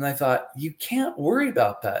 And I thought, you can't worry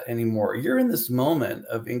about that anymore. You're in this moment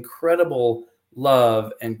of incredible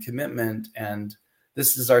love and commitment. And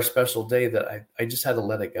this is our special day that I just had to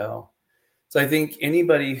let it go. So I think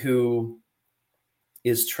anybody who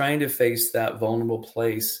is trying to face that vulnerable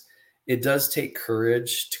place, it does take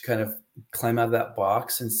courage to kind of climb out of that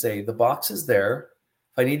box and say, the box is there.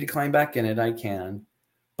 If I need to climb back in it, I can.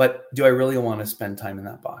 But do I really want to spend time in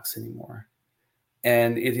that box anymore?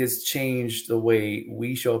 And it has changed the way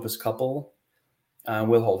we show up as a couple.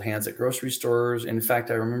 We'll hold hands at grocery stores. In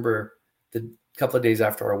fact, I remember the couple of days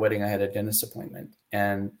after our wedding, I had a dentist appointment,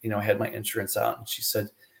 and I had my insurance out, and she said,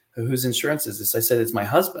 whose insurance is this? I said, it's my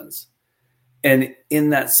husband's. And in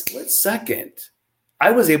that split second,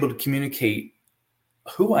 I was able to communicate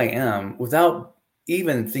who I am without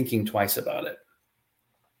even thinking twice about it.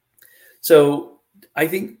 So I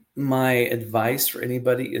think my advice for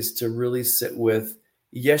anybody is to really sit with,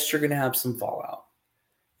 yes, you're going to have some fallout.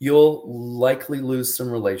 You'll likely lose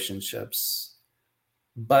some relationships,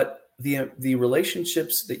 but the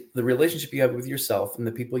relationships, the relationship you have with yourself and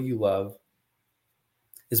the people you love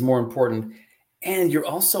is more important. And you're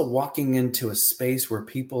also walking into a space where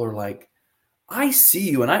people are like, I see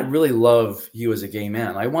you and I really love you as a gay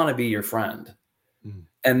man. I want to be your friend. Mm.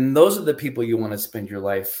 And those are the people you want to spend your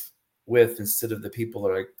life with, instead of the people that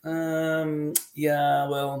are like, yeah,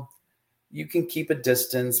 well, you can keep a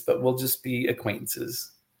distance, but we'll just be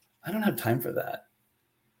acquaintances. I don't have time for that.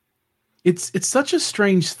 It's such a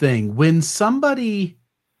strange thing when a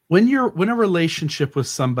relationship with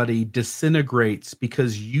somebody disintegrates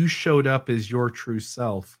because you showed up as your true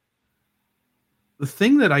self. The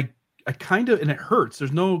thing that I kind of, and it hurts.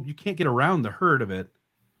 You can't get around the hurt of it,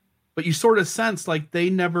 but you sort of sense like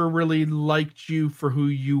they never really liked you for who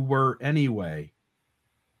you were anyway.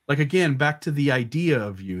 Like, again, back to the idea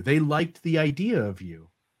of you. They liked the idea of you.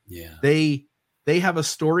 Yeah. They have a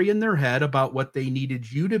story in their head about what they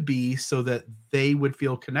needed you to be so that they would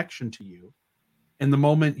feel connection to you. And the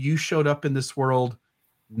moment you showed up in this world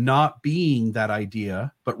not being that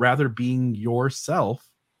idea, but rather being yourself,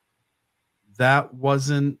 that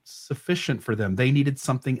wasn't sufficient for them. They needed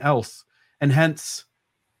something else. And hence,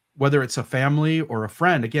 whether it's a family or a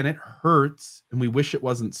friend, again, it hurts and we wish it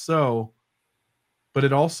wasn't so, but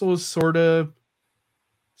it also is sort of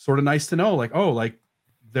nice to know, like, oh, like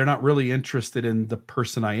they're not really interested in the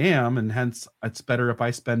person I am. And hence it's better if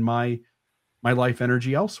I spend my life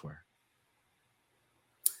energy elsewhere.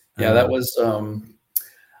 Yeah, that was,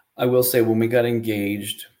 I will say, when we got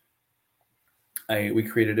engaged, we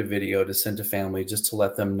created a video to send to family just to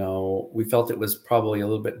let them know. We felt it was probably a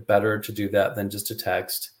little bit better to do that than just a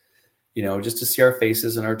text, just to see our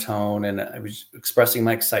faces and our tone. And I was expressing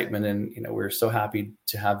my excitement, and, we were so happy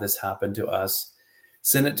to have this happen to us.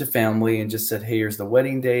 Send it to family and just said, hey, here's the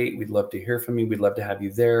wedding date. We'd love to hear from you. We'd love to have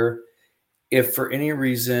you there. If for any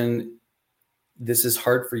reason this is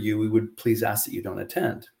hard for you, we would please ask that you don't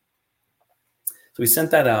attend. So we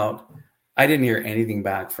sent that out. I didn't hear anything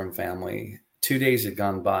back from family. 2 days had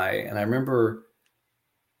gone by. And I remember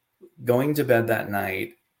going to bed that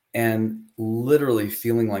night and literally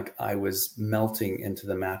feeling like I was melting into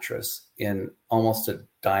the mattress in almost a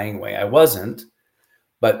dying way. I wasn't,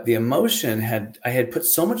 but the emotion I had put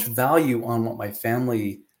so much value on what my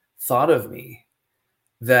family thought of me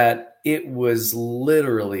that it was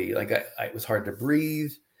literally like, it was hard to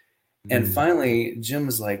breathe. And finally, Jim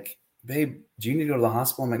was like, babe, do you need to go to the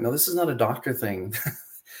hospital? I'm like, no, this is not a doctor thing.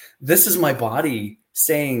 This is my body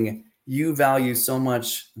saying you value so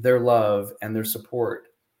much their love and their support,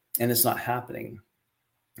 and it's not happening.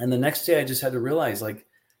 And the next day I just had to realize, like,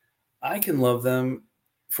 I can love them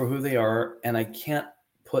for who they are, and I can't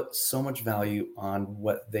put so much value on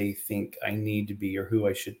what they think I need to be or who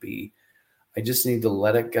I should be. I just need to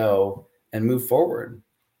let it go and move forward.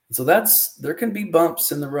 So there can be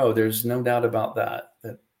bumps in the road. There's no doubt about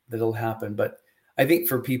that'll happen. But I think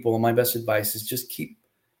for people, my best advice is just keep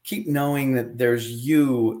knowing that there's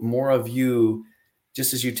more of you,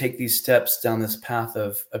 just as you take these steps down this path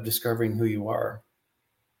of discovering who you are.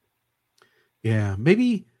 Yeah,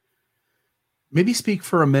 maybe maybe speak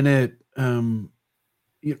for a minute.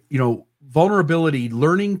 Vulnerability,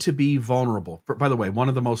 learning to be vulnerable. By the way, one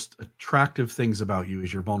of the most attractive things about you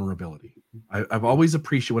is your vulnerability. I've always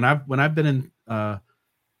appreciated when I've been in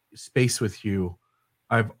space with you.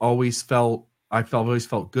 Always felt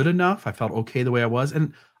good enough. I felt okay the way I was,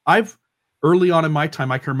 and I've early on in my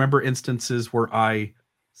time, I can remember instances where I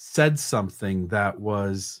said something that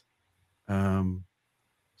was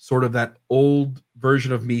sort of that old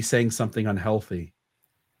version of me saying something unhealthy.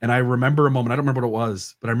 And I remember a moment, I don't remember what it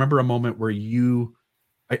was, but I remember a moment where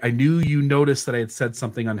I knew you noticed that I had said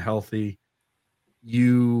something unhealthy.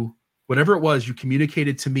 Whatever it was, you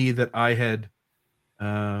communicated to me that I had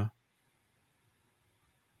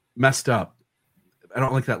messed up. I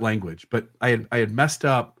don't like that language, but I had messed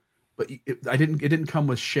up, but it didn't come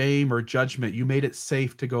with shame or judgment. You made it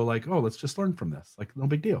safe to go like, oh, let's just learn from this. Like, no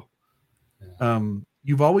big deal. Yeah.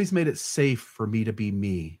 You've always made it safe for me to be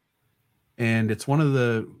me. And it's one of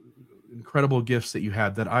the incredible gifts that you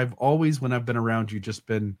had that I've always, when I've been around you, just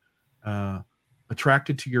been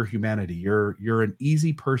attracted to your humanity. You're an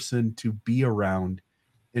easy person to be around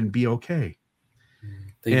and be okay.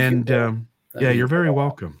 Thank you. You're very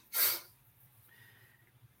welcome.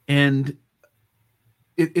 And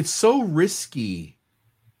it's so risky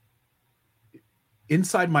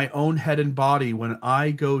inside my own head and body when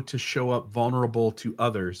I go to show up vulnerable to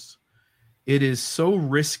others. It is so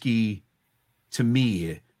risky to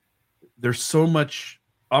me. There's so much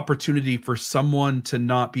opportunity for someone to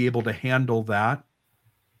not be able to handle that,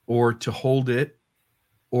 or to hold it,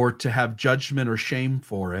 or to have judgment or shame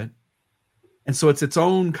for it. And so it's its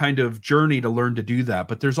own kind of journey to learn to do that.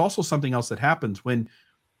 But there's also something else that happens when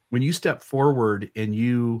you step forward and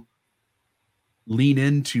you lean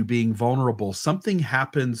into being vulnerable. Something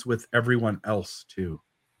happens with everyone else too.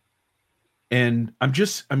 And I'm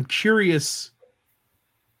curious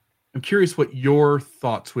what your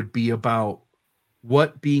thoughts would be about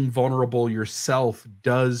what being vulnerable yourself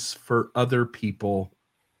does for other people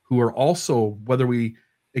who are also, whether we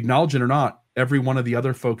acknowledge it or not, every one of the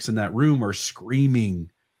other folks in that room are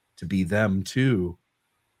screaming to be them too.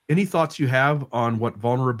 Any thoughts you have on what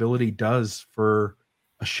vulnerability does for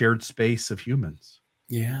a shared space of humans?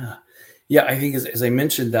 Yeah. I think as I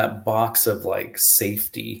mentioned, that box of like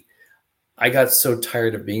safety, I got so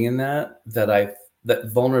tired of being in that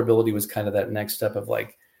vulnerability was kind of that next step of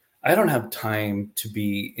like, I don't have time to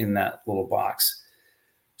be in that little box.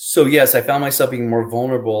 So yes, I found myself being more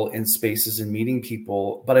vulnerable in spaces and meeting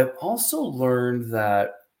people, but I've also learned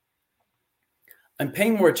that I'm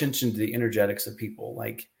paying more attention to the energetics of people.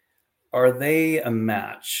 Like, are they a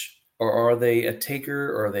match, or are they a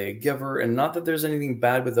taker, or are they a giver? And not that there's anything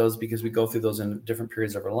bad with those, because we go through those in different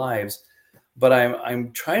periods of our lives. But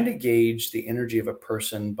I'm trying to gauge the energy of a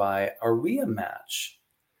person by, are we a match?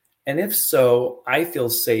 And if so, I feel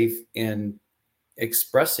safe in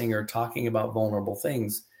expressing or talking about vulnerable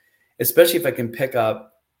things, especially if I can pick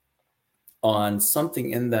up on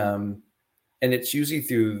something in them. And it's usually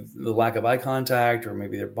through the lack of eye contact, or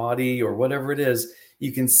maybe their body, or whatever it is.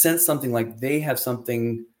 You can sense something like they have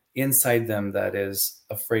something inside them that is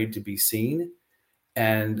afraid to be seen.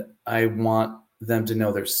 And I want them to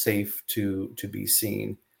know they're safe to be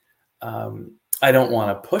seen. I don't want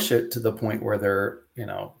to push it to the point where they're,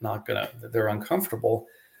 they're uncomfortable.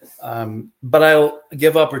 But I'll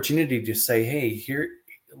give opportunity to say, hey, here,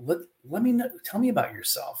 let me know, tell me about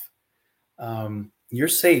yourself. You're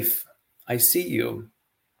safe. I see you.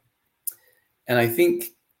 And I think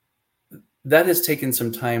that has taken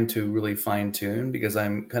some time to really fine tune, because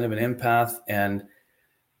I'm kind of an empath, and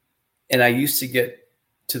I used to get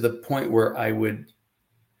to the point where I would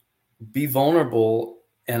be vulnerable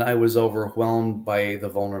and I was overwhelmed by the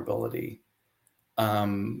vulnerability.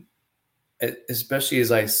 Especially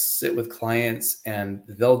as I sit with clients and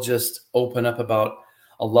they'll just open up about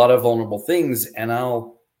a lot of vulnerable things, and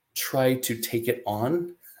I'll try to take it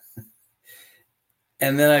on.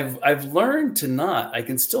 And then I've learned to not. I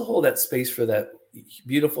can still hold that space for that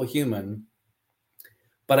beautiful human,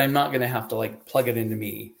 but I'm not going to have to like plug it into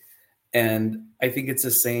me. And I think it's the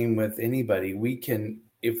same with anybody. We can,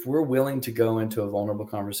 if we're willing to go into a vulnerable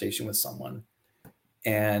conversation with someone,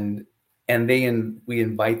 and we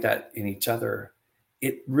invite that in each other,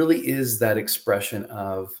 it really is that expression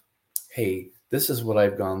of, hey, this is what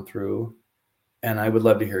I've gone through, and I would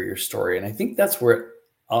love to hear your story. And I think that's where it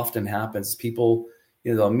often happens. People,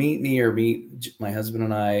 they'll meet me or meet my husband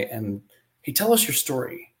and I, and hey, tell us your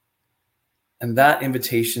story. And that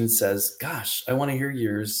invitation says, gosh, I want to hear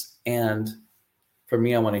yours. And for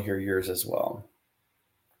me, I want to hear yours as well.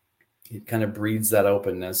 It kind of breeds that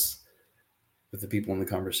openness with the people in the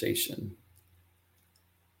conversation.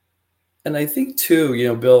 And I think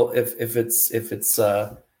too, Bill, if it's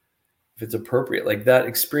appropriate, like that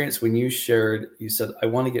experience when you said, I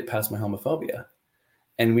want to get past my homophobia.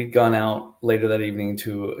 And we'd gone out later that evening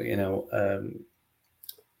to,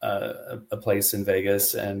 a place in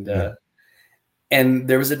Vegas, and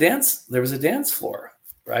there was a dance floor,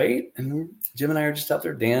 right? And Jim and I are just out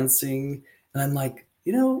there dancing, and I'm like,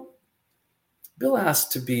 Bill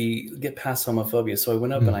asked to get past homophobia, so I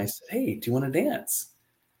went up and I said, "Hey, do you want to dance?"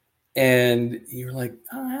 And you were like,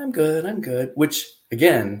 "Oh, I'm good," which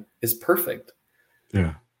again is perfect.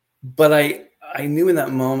 Yeah. But I knew in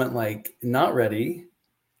that moment, like, not ready,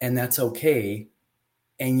 and that's okay.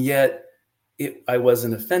 And yet I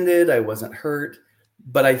wasn't offended. I wasn't hurt.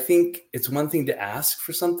 But I think it's one thing to ask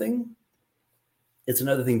for something. It's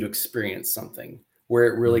another thing to experience something where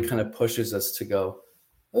it really kind of pushes us to go,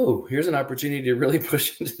 oh, here's an opportunity to really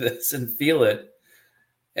push into this and feel it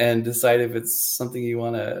and decide if it's something you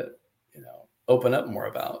want to, open up more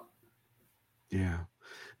about. Yeah.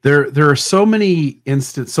 There are so many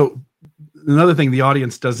instances. So another thing the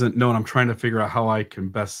audience doesn't know, and I'm trying to figure out how I can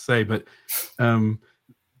best say, but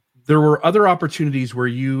there were other opportunities where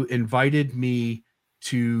you invited me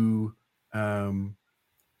to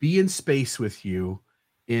be in space with you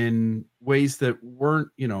in ways that weren't,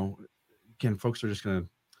 again, folks are just going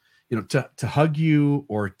to, to hug you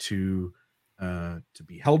or to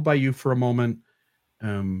be held by you for a moment.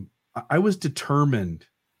 I was determined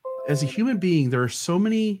as a human being. There are so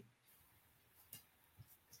many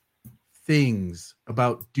things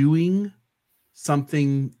about doing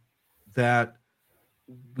something that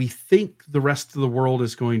we think the rest of the world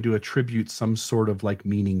is going to attribute some sort of like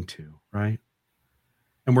meaning to, right?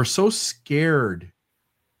 And we're so scared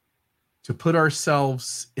to put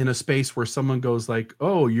ourselves in a space where someone goes like,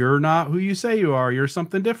 oh, you're not who you say you are. You're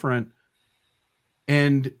something different.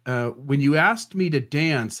 And when you asked me to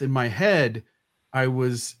dance, in my head,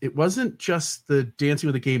 it wasn't just the dancing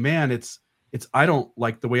with a gay man. It's I don't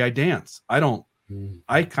like the way I dance.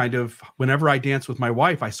 I kind of, whenever I dance with my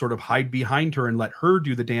wife, I sort of hide behind her and let her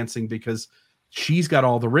do the dancing because she's got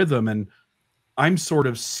all the rhythm. And I'm sort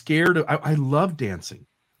of scared of, I love dancing,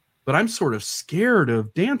 but I'm sort of scared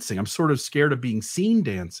of dancing. I'm sort of scared of being seen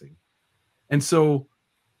dancing. And so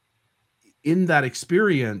in that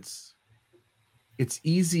experience, it's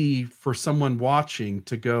easy for someone watching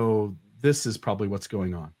to go, this is probably what's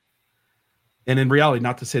going on. And in reality,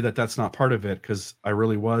 not to say that that's not part of it, because I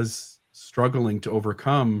really was struggling to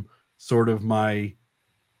overcome sort of my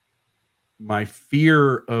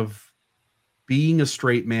fear of being a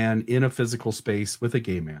straight man in a physical space with a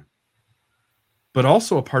gay man. But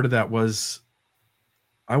also a part of that was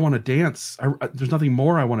I want to dance. There's nothing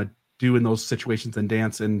more I want to do in those situations than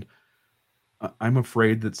dance. And I'm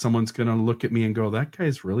afraid that someone's going to look at me and go, that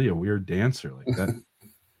guy's really a weird dancer. Like that.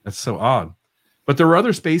 That's so odd. But there were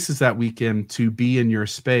other spaces that weekend to be in your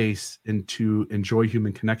space and to enjoy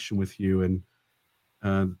human connection with you. And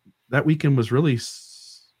that weekend was really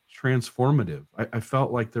transformative. I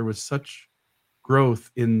felt like there was such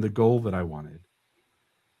growth in the goal that I wanted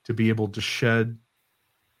to be able to shed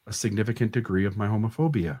a significant degree of my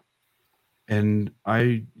homophobia. And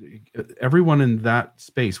everyone in that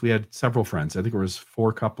space, we had several friends. I think there was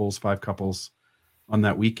 5 couples on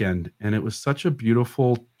that weekend. And it was such a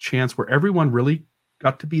beautiful chance where everyone really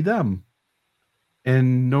got to be them.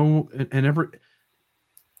 And no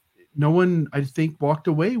one, I think, walked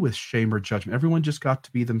away with shame or judgment. Everyone just got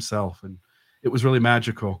to be themselves. And it was really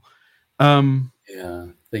magical. Yeah.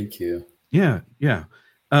 Thank you. Yeah. Yeah.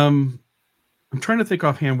 I'm trying to think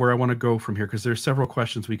offhand where I want to go from here, because there's several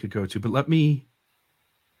questions we could go to, but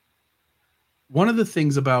one of the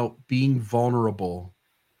things about being vulnerable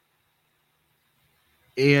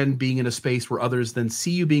and being in a space where others then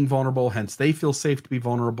see you being vulnerable, hence they feel safe to be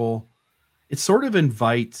vulnerable, it sort of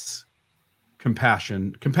invites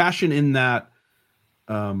compassion in that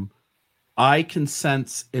I can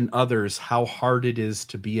sense in others how hard it is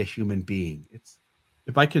to be a human being.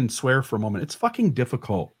 If I can swear for a moment, it's fucking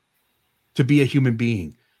difficult to be a human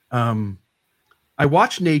being. I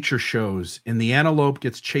watch nature shows and the antelope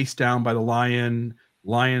gets chased down by the lion.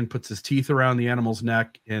 Lion puts his teeth around the animal's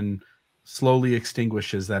neck and slowly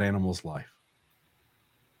extinguishes that animal's life.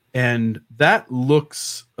 And that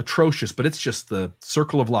looks atrocious, but it's just the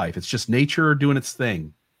circle of life. It's just nature doing its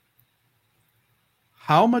thing.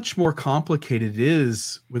 How much more complicated it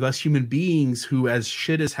is with us human beings who, as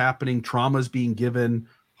shit is happening, trauma is being given,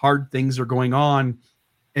 hard things are going on,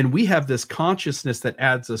 and we have this consciousness that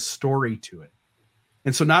adds a story to it.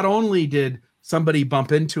 And so not only did somebody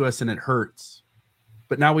bump into us and it hurts,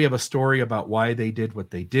 but now we have a story about why they did what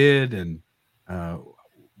they did and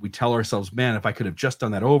we tell ourselves, man, if I could have just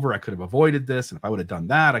done that over, I could have avoided this. And if I would have done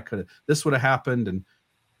that, this would have happened. And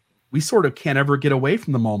we sort of can't ever get away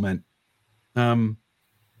from the moment.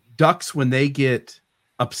 Ducks, when they get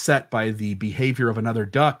upset by the behavior of another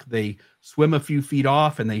duck, they swim a few feet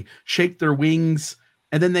off and they shake their wings,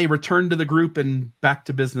 and then they return to the group and back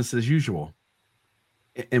to business as usual.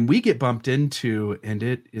 And we get bumped into, and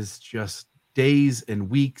it is just days and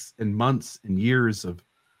weeks and months and years of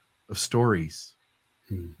stories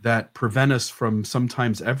that prevent us from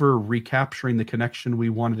sometimes ever recapturing the connection we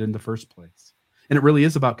wanted in the first place. And it really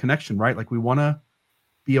is about connection, right? Like, we want to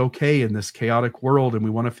be okay in this chaotic world, and we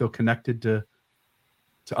want to feel connected to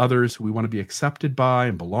others who we want to be accepted by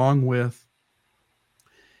and belong with.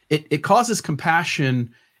 It causes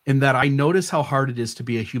compassion in that I notice how hard it is to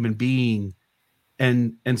be a human being.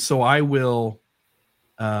 And so I will,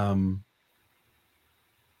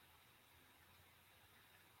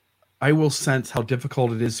 sense how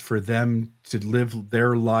difficult it is for them to live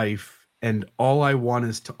their life. And all I want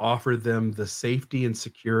is to offer them the safety and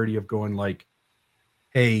security of going like,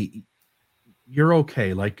 hey, you're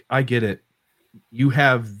okay. Like, I get it. You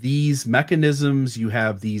have these mechanisms, you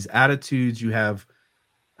have these attitudes, you have,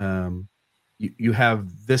 you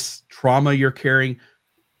have this trauma you're carrying.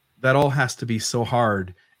 That all has to be so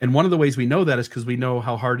hard. And one of the ways we know that is because we know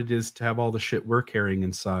how hard it is to have all the shit we're carrying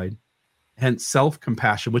inside. Hence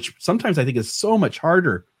self-compassion, which sometimes I think is so much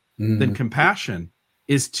harder than compassion,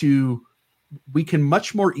 we can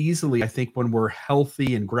much more easily, I think, when we're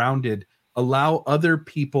healthy and grounded, allow other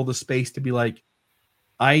people the space to be like,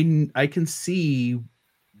 I can see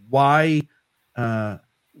why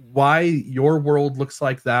your world looks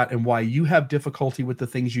like that, and why you have difficulty with the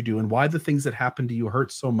things you do, and why the things that happen to you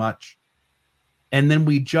hurt so much. And then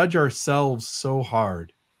we judge ourselves so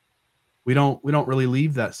hard. We don't really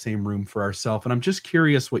leave that same room for ourselves. And I'm just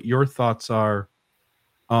curious what your thoughts are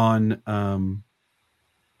on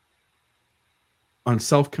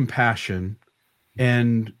self-compassion,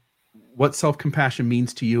 and what self-compassion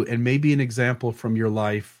means to you, and maybe an example from your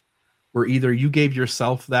life where either you gave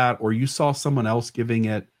yourself that or you saw someone else giving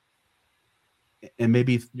it, and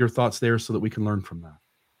maybe your thoughts there so that we can learn from that.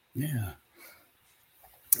 Yeah,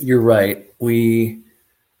 you're right. We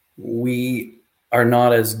are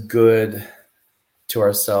not as good to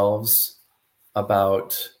ourselves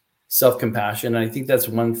about self-compassion. And I think that's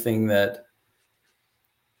one thing that,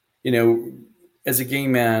 as a gay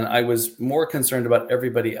man, I was more concerned about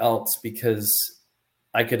everybody else because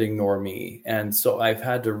I could ignore me. And so I've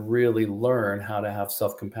had to really learn how to have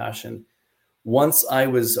self-compassion. Once I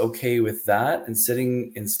was okay with that and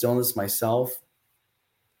sitting in stillness myself,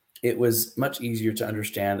 it was much easier to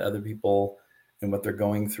understand other people and what they're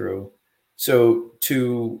going through. So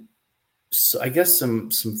I guess some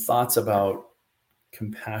thoughts about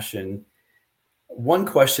compassion. One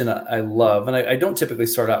question I love, and I don't typically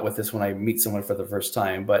start out with this when I meet someone for the first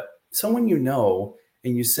time, but someone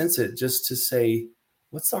and you sense it, just to say,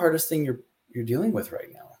 what's the hardest thing you're dealing with right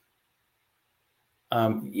now?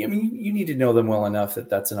 You need to know them well enough that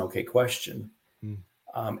that's an okay question.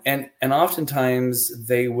 And oftentimes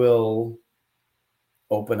they will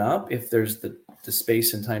open up if there's the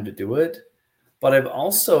space and time to do it. But I've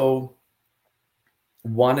also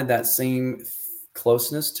wanted that same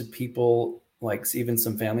closeness to people, like even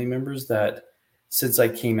some family members that since I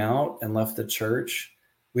came out and left the church,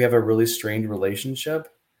 we have a really strained relationship.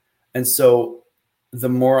 And so the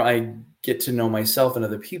more I get to know myself and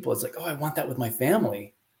other people, it's like, oh, I want that with my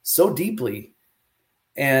family so deeply.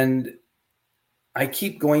 And I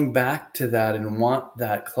keep going back to that and want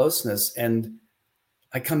that closeness. And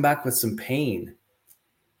I come back with some pain.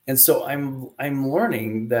 And so I'm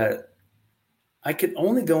learning that I can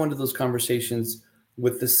only go into those conversations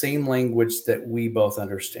with the same language that we both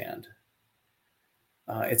understand.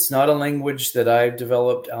 It's not a language that I've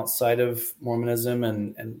developed outside of Mormonism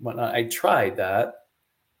and whatnot. I tried that,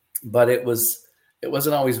 but it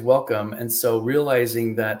wasn't always welcome. And so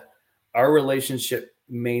realizing that our relationship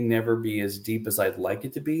may never be as deep as I'd like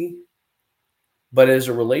it to be, but as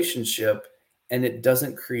a relationship, and it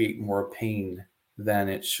doesn't create more pain than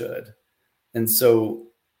it should. And so,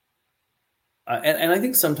 and I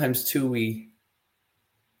think sometimes too, we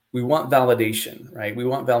want validation, right? We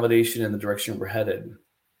want validation in the direction we're headed.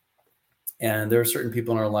 And there are certain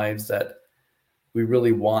people in our lives that we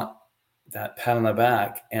really want that pat on the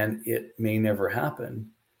back, and it may never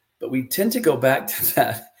happen. But we tend to go back to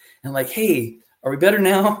that and like, hey, are we better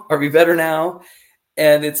now? Are we better now?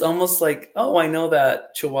 And it's almost like, oh, I know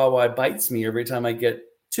that Chihuahua bites me every time I get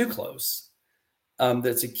too close.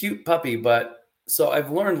 That's a cute puppy, but so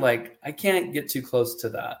I've learned like I can't get too close to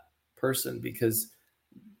that person because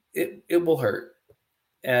it will hurt.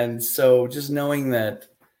 And so just knowing that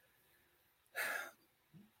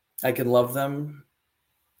I can love them,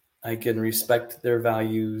 I can respect their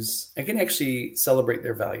values, I can actually celebrate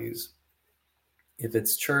their values. If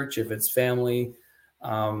it's church, if it's family.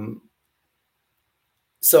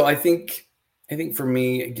 So I think for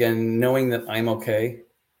me, again, knowing that I'm okay,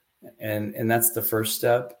 and that's the first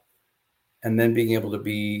step, and then being able to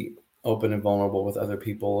be open and vulnerable with other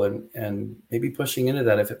people, and maybe pushing into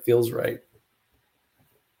that if it feels right.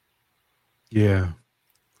 Yeah.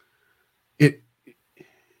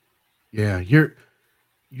 Yeah,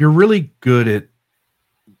 you're really good at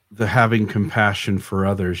the having compassion for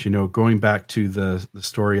others. Going back to the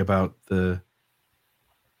story about the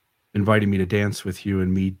inviting me to dance with you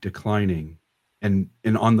and me declining. And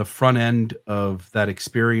on the front end of that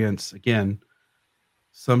experience, again,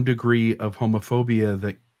 some degree of homophobia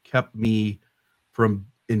that kept me from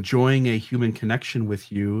enjoying a human connection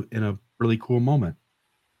with you in a really cool moment.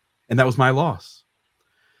 And that was my loss.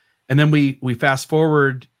 And then we fast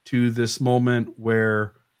forward to this moment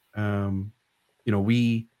where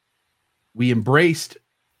we embraced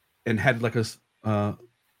and had like a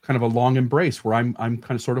kind of a long embrace where I'm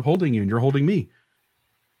kind of sort of holding you and you're holding me.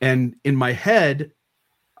 And in my head,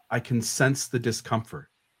 I can sense the discomfort.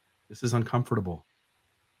 This is uncomfortable.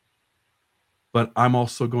 But I'm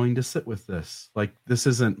also going to sit with this. Like, this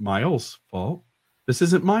isn't Miles' fault. This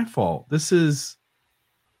isn't my fault. This is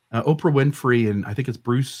Oprah Winfrey, and I think it's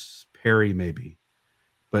Bruce Perry maybe,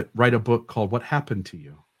 but write a book called What Happened to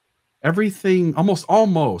You? Everything,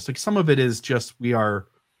 almost, like some of it is just we're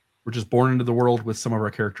just born into the world with some of our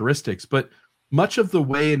characteristics, but much of the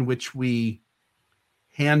way in which we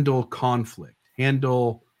handle conflict,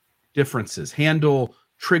 handle differences, handle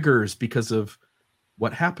triggers because of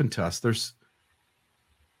what happened to us, there's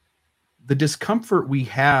the discomfort we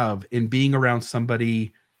have in being around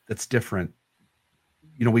somebody that's different.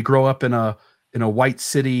 We grow up in a white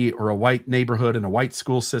city or a white neighborhood in a white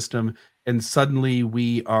school system, and suddenly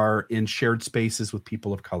we are in shared spaces with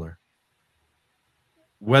people of color.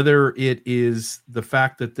 Whether it is the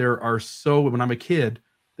fact that when I'm a kid,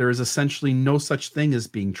 there is essentially no such thing as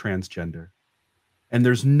being transgender. And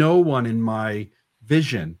there's no one in my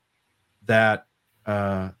vision that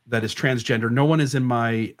is transgender. No one is in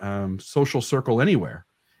my social circle anywhere.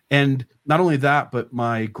 And not only that, but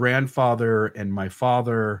my grandfather and my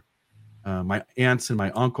father, my aunts and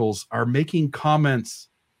my uncles are making comments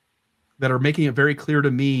that are making it very clear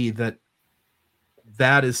to me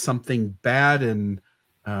that is something bad and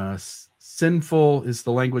sinful is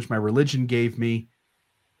the language my religion gave me.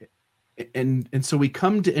 And so we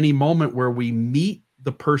come to any moment where we meet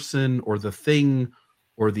the person or the thing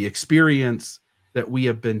or the experience that we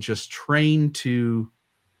have been just trained to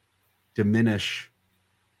diminish.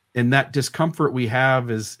 And that discomfort we have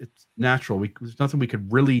it's natural. There's nothing we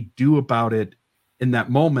could really do about it in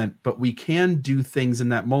that moment, but we can do things in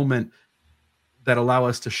that moment that allow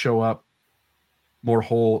us to show up more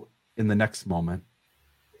whole in the next moment.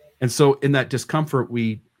 And so in that discomfort,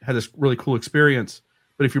 we had this really cool experience.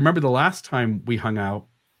 But if you remember the last time we hung out,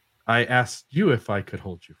 I asked you if I could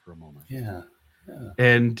hold you for a moment. Yeah.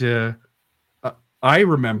 And I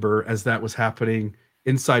remember as that was happening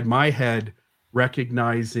inside my head,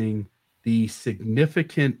 recognizing the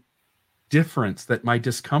significant difference that my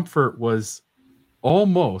discomfort was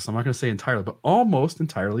almost, I'm not going to say entirely, but almost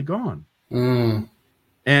entirely gone. Mm.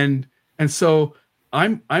 And so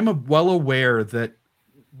I'm well aware that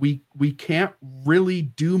we can't really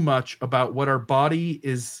do much about what our body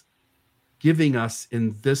is giving us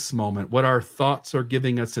in this moment, what our thoughts are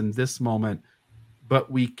giving us in this moment, but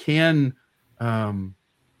we can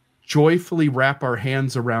joyfully wrap our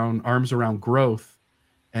arms around growth,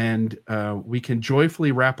 and we can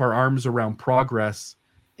joyfully wrap our arms around progress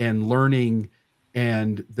and learning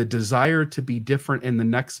and the desire to be different in the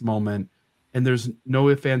next moment. And there's no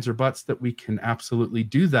ifs, ands, or buts that we can absolutely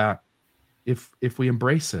do that if we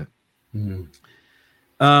embrace it. Mm.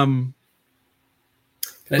 Can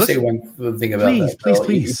I say one thing about that?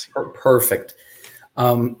 Please. Perfect.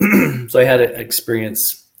 So I had an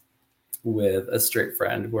experience with a straight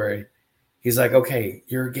friend where he's like, okay,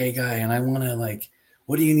 you're a gay guy and I want to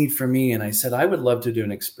what do you need from me? And I said, I would love to do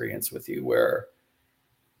an experience with you where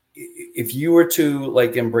if you were to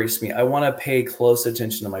embrace me, I want to pay close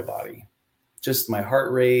attention to my body, just my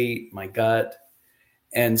heart rate, my gut.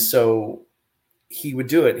 And so he would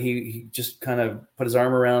do it. He just kind of put his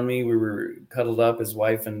arm around me. We were cuddled up. His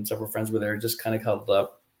wife and several friends were there, just kind of cuddled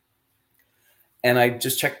up. And I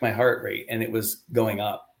just checked my heart rate and it was going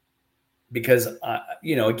up because,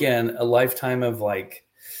 again, a lifetime of what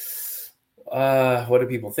are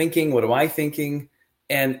people thinking? What am I thinking?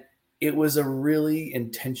 And it was a really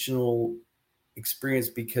intentional experience,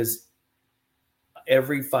 because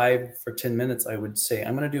every 5 or 10 minutes I would say,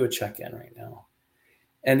 I'm going to do a check-in right now.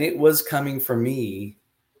 And it was coming from me,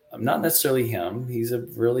 not necessarily him. He's a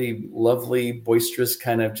really lovely, boisterous,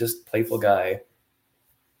 kind of just playful guy.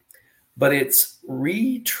 But it's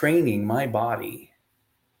retraining my body.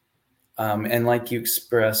 And like you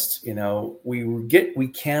expressed, we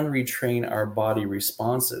can retrain our body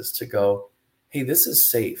responses to go, hey, this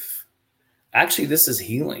is safe. Actually, this is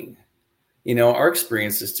healing. Our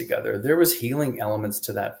experiences together, there was healing elements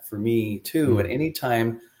to that for me too. And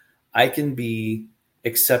anytime I can be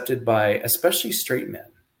accepted by, especially straight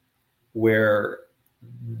men, where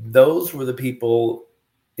those were the people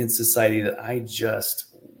in society that I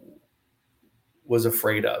just was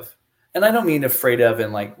afraid of. And I don't mean afraid of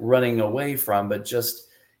and like running away from, but just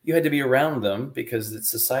you had to be around them because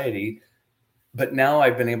it's society. But now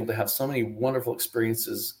I've been able to have so many wonderful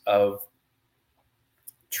experiences of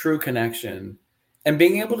true connection and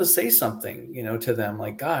being able to say something, to them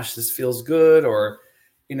like, gosh, this feels good. Or,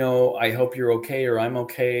 I hope you're okay, or I'm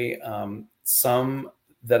okay. Some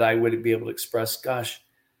that I would be able to express, gosh,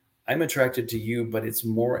 I'm attracted to you, but it's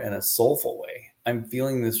more in a soulful way. I'm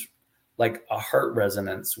feeling this like a heart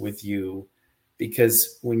resonance with you,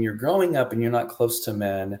 because when you're growing up and you're not close to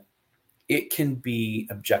men, it can be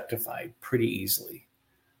objectified pretty easily.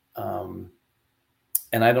 And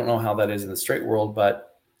I don't know how that is in the straight world,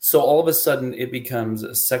 but so all of a sudden it becomes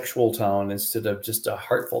a sexual tone instead of just a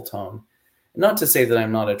heartful tone. Not to say that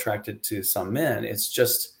I'm not attracted to some men.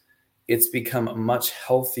 It's become a much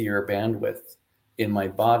healthier bandwidth in my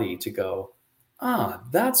body to go,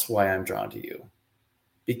 that's why I'm drawn to you.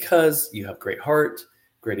 Because you have great heart,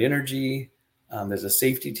 great energy. There's a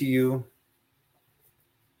safety to you.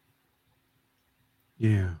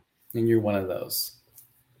 Yeah. And you're one of those.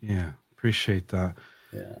 Yeah. Appreciate that.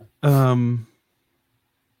 Yeah.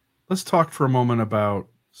 Let's talk for a moment about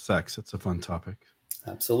sex. It's a fun topic.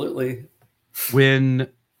 Absolutely. When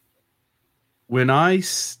I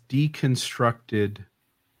deconstructed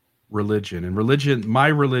religion, and my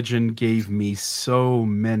religion gave me so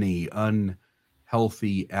many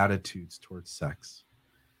unhealthy attitudes towards sex.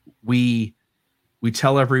 We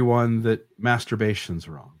tell everyone that masturbation's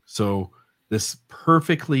wrong. So this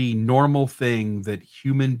perfectly normal thing that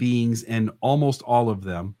human beings, and almost all of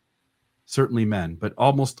them, certainly men, but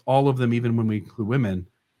almost all of them, even when we include women,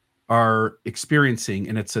 are experiencing,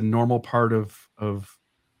 and it's a normal part of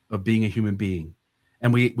being a human being.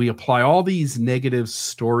 And we apply all these negative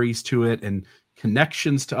stories to it and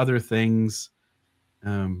connections to other things.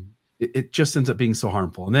 It just ends up being so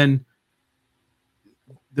harmful. And then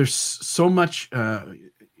there's so much,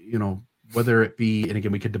 whether it be, and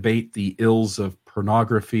again, we could debate the ills of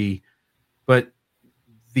pornography, but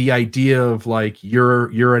the idea of like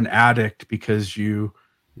you're an addict because you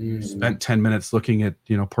spent 10 minutes looking at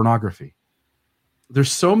pornography.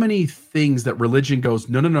 There's so many things that religion goes,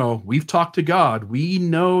 no, we've talked to God, we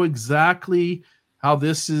know exactly how what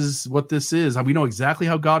this is, we know exactly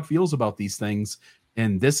how God feels about these things,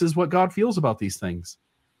 and this is what God feels about these things.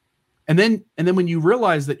 And then when you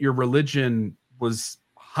realize that your religion was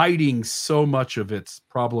hiding so much of its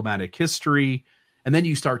problematic history, and then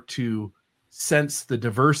you start to sense the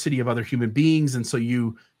diversity of other human beings, and so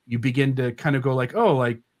you begin to kind of go like, oh,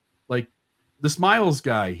 like this Miles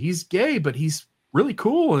guy, he's gay, but he's really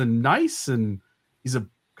cool and nice, and he's a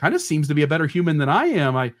kind of seems to be a better human than I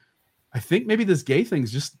am. I think maybe this gay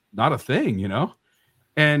thing's just not a thing,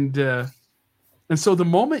 and so the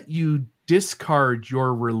moment you discard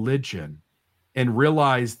your religion and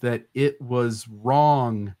realize that it was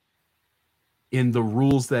wrong in the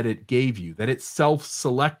rules that it gave you, that it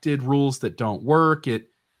self-selected rules that don't work, it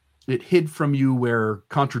hid from you where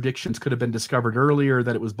contradictions could have been discovered earlier,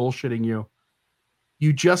 that it was bullshitting you,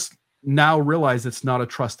 you just now realize it's not a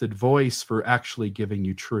trusted voice for actually giving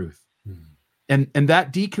you truth. And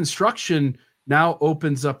that deconstruction now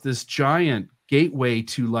opens up this giant gateway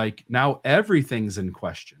to like, now everything's in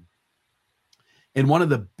question. And one of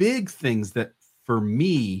the big things that for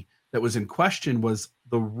me that was in question was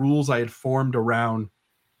the rules I had formed around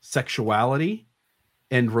sexuality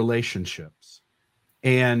and relationships.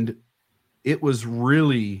 And it was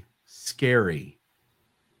really scary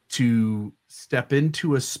to step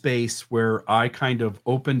into a space where I kind of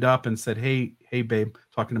opened up and said, hey, babe,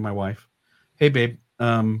 talking to my wife, hey, babe,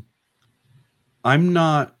 I'm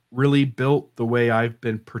not really built the way I've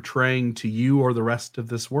been portraying to you or the rest of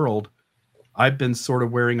this world. I've been sort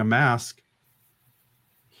of wearing a mask.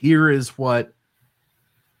 Here is what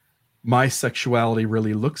my sexuality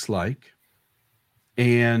really looks like.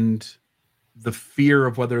 And the fear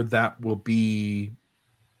of whether that will be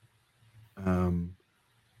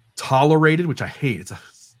tolerated, which I hate.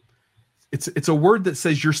 It's a word that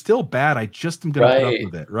says you're still bad. I just am going to put up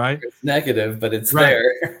with it, right? It's negative, but it's right.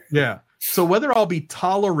 there. Yeah. So whether I'll be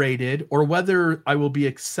tolerated or whether I will be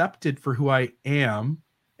accepted for who I am,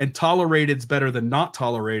 and tolerated is better than not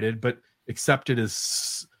tolerated, but accepted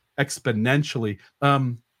is exponentially.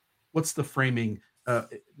 What's the framing?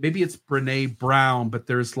 Maybe it's Brene Brown, but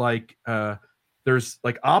there's like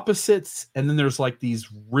opposites, and then there's like these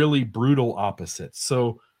really brutal opposites.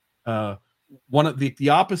 So one of the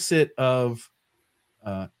opposite of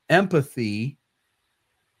empathy.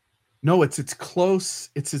 No, it's close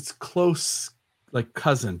like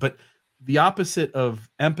cousin, but the opposite of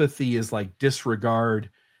empathy is like disregard,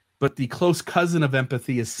 but the close cousin of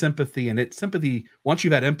empathy is sympathy. And sympathy, once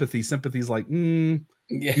you've had empathy, sympathy is like, you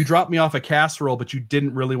dropped me off a casserole, but you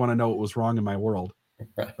didn't really want to know what was wrong in my world.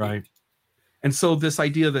 Right. And so this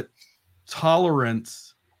idea that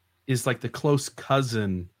tolerance is like the close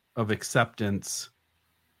cousin of acceptance.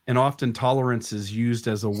 And often tolerance is used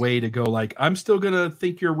as a way to go like, I'm still going to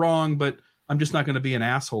think you're wrong, but I'm just not going to be an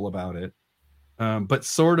asshole about it. But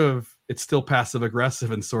sort of, it's still passive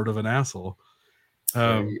aggressive and sort of an asshole.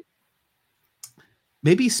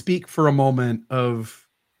 Maybe speak for a moment of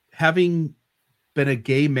having been a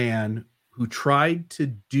gay man who tried to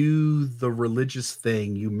do the religious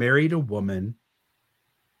thing. You married a woman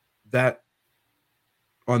that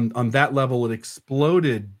on that level, it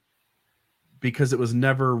exploded because it was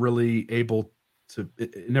never really able to,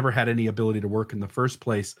 it never had any ability to work in the first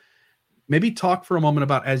place. Maybe talk for a moment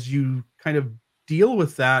about, as you kind of deal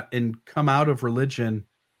with that and come out of religion,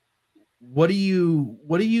 what do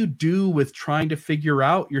you do with trying to figure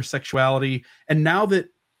out your sexuality? And now that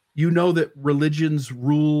you know that religion's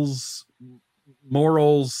rules,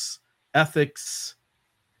 morals, ethics,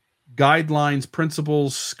 guidelines,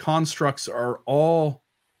 principles, constructs are all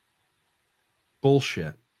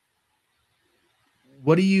bullshit.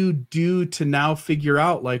 What do you do to now figure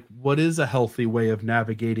out, like, what is a healthy way of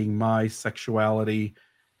navigating my sexuality?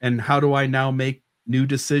 And how do I now make new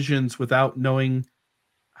decisions without knowing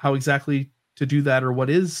how exactly to do that, or what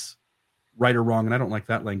is right or wrong? And I don't like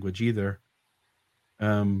that language either.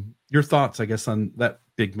 Your thoughts, I guess, on that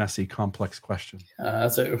big, messy, complex question.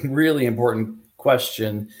 That's a really important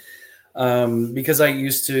question, because I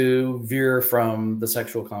used to veer from the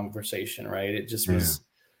sexual conversation, right? It just was.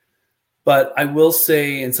 But I will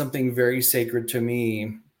say, and something very sacred to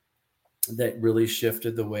me that really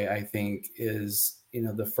shifted the way I think is,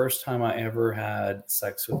 the first time I ever had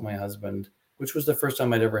sex with my husband, which was the first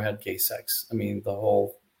time I'd ever had gay sex. I mean, the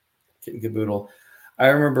whole kit and caboodle. I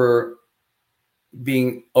remember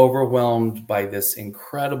being overwhelmed by this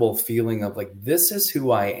incredible feeling of like, this is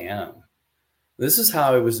who I am. This is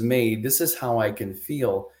how I was made. This is how I can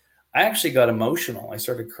feel. I actually got emotional. I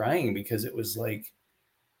started crying because it was like,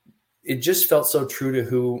 it just felt so true to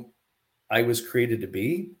who I was created to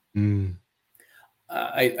be.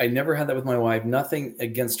 I never had that with my wife. Nothing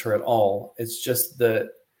against her at all. It's just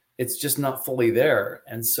not fully there.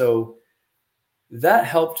 And so that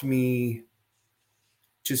helped me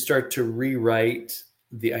to start to rewrite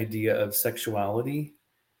the idea of sexuality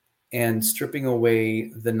and stripping away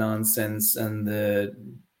the nonsense and the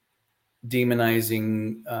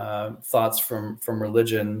demonizing thoughts from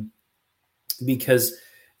religion. Because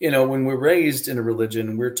when we're raised in a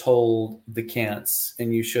religion, we're told the can'ts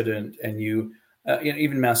and you shouldn't, and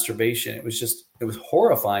even masturbation. It was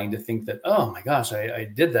horrifying to think that, oh my gosh, I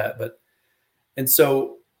did that. And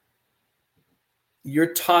so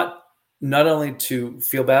you're taught not only to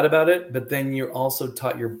feel bad about it, but then you're also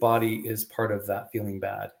taught your body is part of that feeling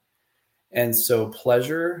bad. And so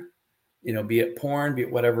pleasure, be it porn, be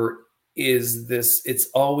it whatever, it's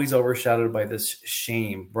always overshadowed by this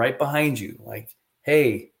shame right behind you. Like,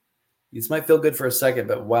 hey, this might feel good for a second,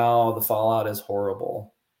 but wow, the fallout is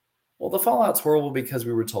horrible. Well, the fallout's horrible because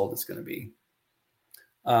we were told it's going to be.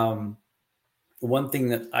 One thing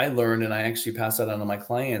that I learned, and I actually pass that on to my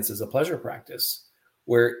clients, is a pleasure practice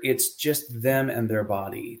where it's just them and their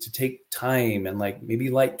body, to take time and like maybe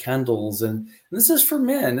light candles. And this is for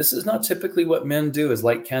men. This is not typically what men do, is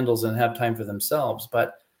light candles and have time for themselves.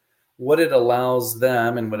 But what it allows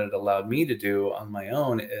them, and what it allowed me to do on my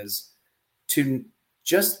own, is to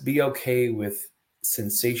just be okay with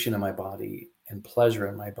sensation in my body and pleasure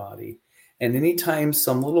in my body. And anytime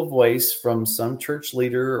some little voice from some church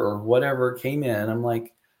leader or whatever came in, I'm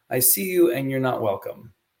like, I see you and you're not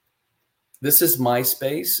welcome. This is my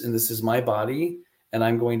space and this is my body, and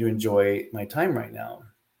I'm going to enjoy my time right now.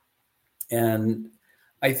 And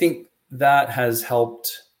I think that has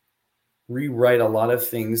helped rewrite a lot of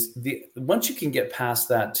things. Once you can get past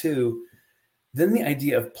that too, then the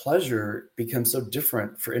idea of pleasure becomes so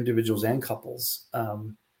different for individuals and couples.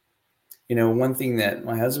 One thing that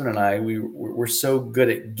my husband and I, we're so good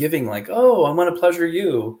at giving, like, oh, I want to pleasure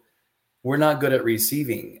you. We're not good at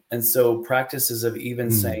receiving. And so practices of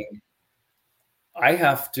even saying, I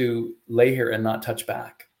have to lay here and not touch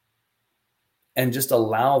back, and just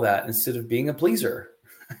allow that instead of being a pleaser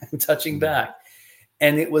and touching back.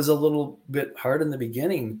 And it was a little bit hard in the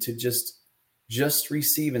beginning to just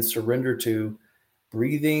receive and surrender to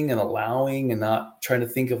breathing and allowing, and not trying to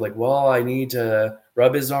think of like, well, I need to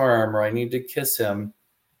rub his arm or I need to kiss him.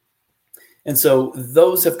 And so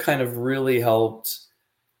those have kind of really helped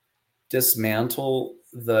dismantle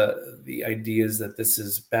the ideas that this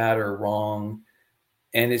is bad or wrong.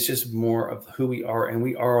 And it's just more of who we are. And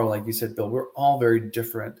we are, like you said, Bill, we're all very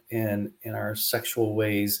different in our sexual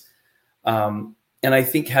ways. And I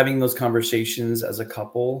think having those conversations as a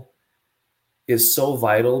couple is so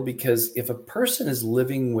vital, because if a person is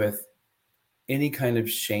living with any kind of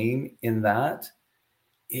shame in that,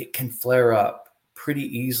 it can flare up pretty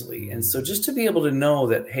easily. And so just to be able to know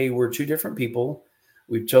that, hey, we're two different people,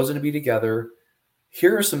 we've chosen to be together.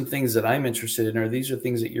 Here are some things that I'm interested in, or these are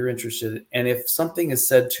things that you're interested in. And if something is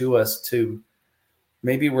said to us too,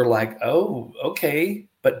 maybe we're like, oh, okay,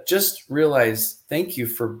 but just realize, thank you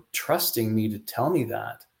for trusting me to tell me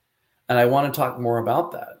that. And I want to talk more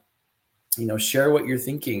about that. Share what you're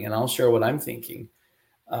thinking, and I'll share what I'm thinking.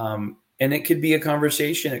 And it could be a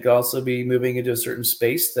conversation. It could also be moving into a certain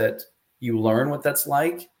space that you learn what that's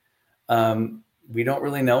like. We don't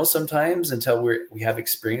really know sometimes until we have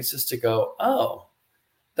experiences to go, oh,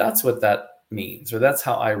 that's what that means, or that's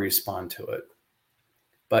how I respond to it.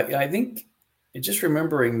 But I think just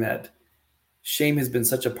remembering that shame has been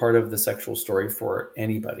such a part of the sexual story for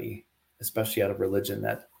anybody, especially out of religion,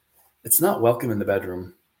 that it's not welcome in the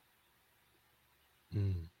bedroom.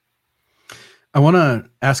 I want to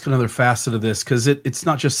ask another facet of this, because it's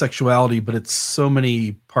not just sexuality, but it's so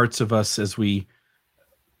many parts of us and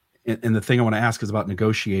the thing I want to ask is about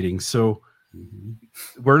negotiating. So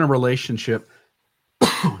we're in a relationship,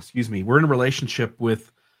 excuse me, we're in a relationship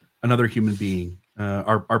with another human being,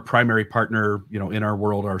 our primary partner, in our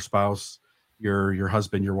world, our spouse, your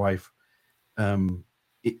husband, your wife,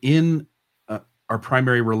 in our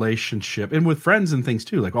primary relationship, and with friends and things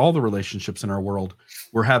too, like all the relationships in our world,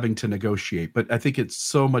 we're having to negotiate. But I think it's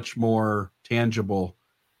so much more tangible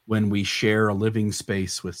when we share a living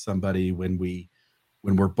space with somebody, when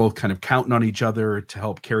we're both kind of counting on each other to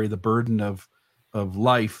help carry the burden of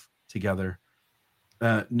life together.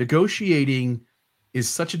 Negotiating is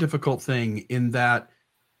such a difficult thing, in that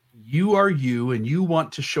you are you, and you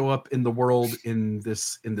want to show up in the world in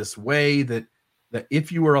this way that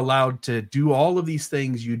if you were allowed to do all of these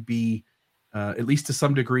things, you'd be at least to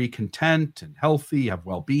some degree content and healthy, have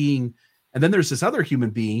well-being. And then there's this other human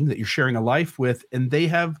being that you're sharing a life with, and they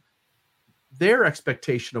have their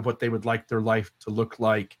expectation of what they would like their life to look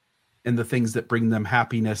like and the things that bring them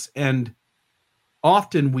happiness. And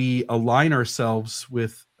often we align ourselves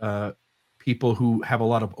with people who have a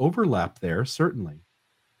lot of overlap there, certainly,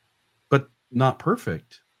 but not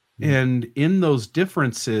perfect. And in those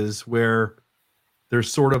differences where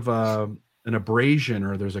there's sort of an abrasion,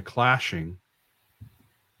 or there's a clashing,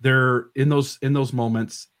 in those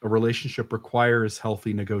moments, a relationship requires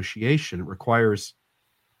healthy negotiation. It requires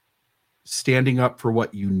standing up for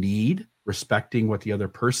what you need, respecting what the other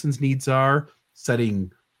person's needs are,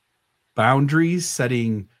 setting boundaries,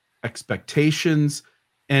 setting expectations,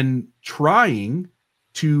 and trying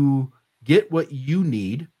to get what you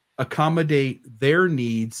need, accommodate their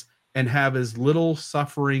needs, and have as little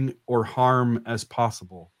suffering or harm as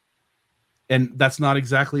possible. And that's not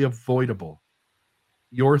exactly avoidable.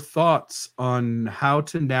 Your thoughts on how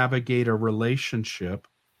to navigate a relationship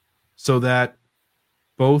so that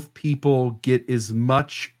both people get as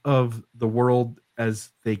much of the world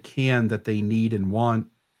as they can, that they need and want,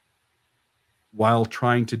 while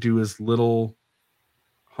trying to do as little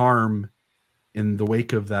harm in the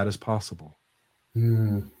wake of that as possible.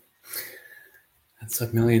 That's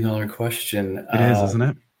 $1 million question. It is, isn't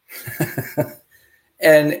it?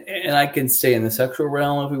 And I can stay in the sexual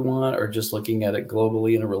realm if we want, or just looking at it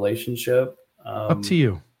globally in a relationship. Up to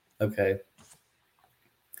you. Okay.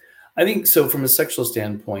 I think so. From a sexual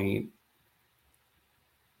standpoint,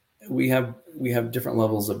 we have different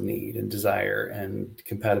levels of need and desire and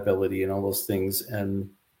compatibility and all those things. And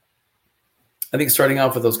I think starting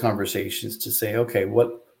off with those conversations to say, okay,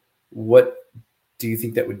 what do you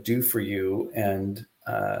think that would do for you? And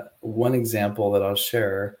one example that I'll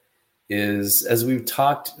share is, as we've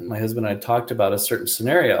talked, my husband and I talked about a certain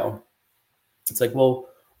scenario. It's like, well,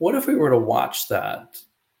 what if we were to watch that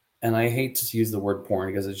and I hate to use the word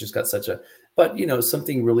porn because it's just got such a, but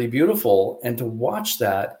something really beautiful, and to watch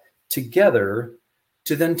that together,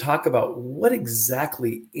 to then talk about what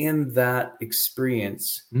exactly in that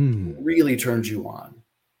experience really turns you on.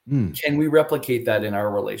 Can we replicate that in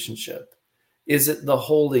our relationship? Is it the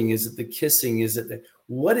holding? Is it the kissing? Is it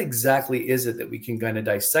what exactly is it that we can kind of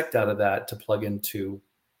dissect out of that to plug into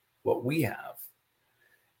what we have?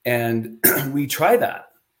 And we try that.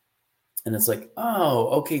 And it's like, oh,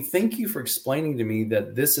 okay, thank you for explaining to me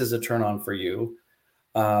that this is a turn on for you.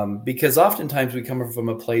 Because oftentimes we come from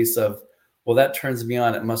a place of, well, that turns me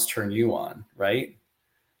on, it must turn you on, right?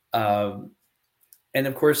 And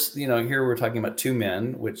of course, here we're talking about two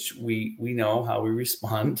men, which we know how we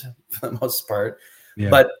respond for the most part. Yeah.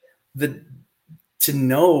 But to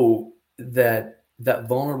know that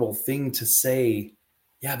vulnerable thing to say,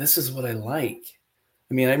 yeah, this is what I like.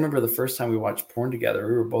 I mean, I remember the first time we watched porn together,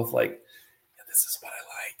 we were both like, yeah, this is what I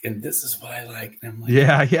like, and this is what I like. And I'm like,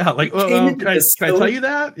 yeah. Like, can I tell you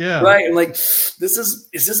that? Yeah. Right. I'm like, is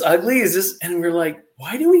this ugly? Is this, and we're like,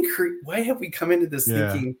 why have we come into this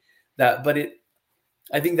thinking that, but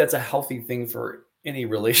I think that's a healthy thing for any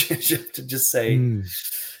relationship to just say,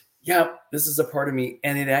 yeah, this is a part of me.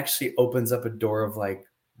 And it actually opens up a door of like,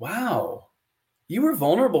 wow, you were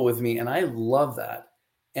vulnerable with me. And I love that.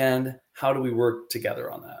 And how do we work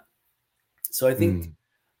together on that? So I think,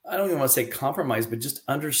 I don't even want to say compromise, but just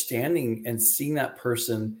understanding and seeing that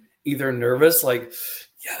person either nervous, like,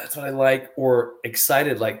 yeah, that's what I like, or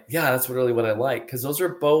excited, like, yeah, that's really what I like. Because those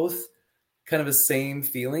are both kind of the same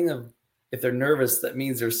feeling of, if they're nervous, that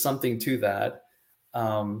means there's something to that.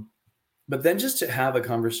 But then just to have a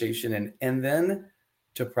conversation and then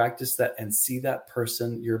to practice that and see that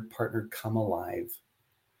person, your partner, come alive.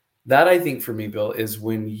 That, I think, for me, Bill, is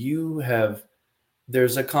when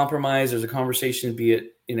there's a compromise, there's a conversation, be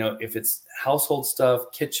it, if it's household stuff,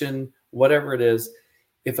 kitchen, whatever it is,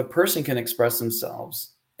 if a person can express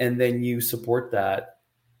themselves and then you support that,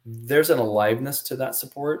 there's an aliveness to that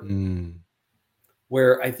support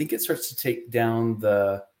where I think it starts to take down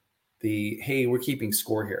the, hey, we're keeping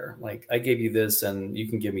score here. Like, I gave you this and you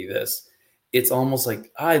can give me this. It's almost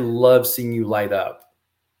like, I love seeing you light up.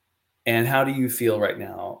 And how do you feel right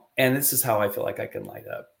now? And this is how I feel like I can light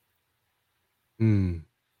up.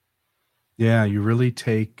 Yeah, you really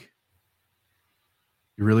take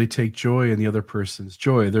joy in the other person's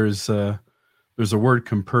joy. There's a word,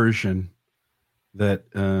 compersion, that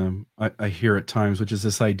I hear at times, which is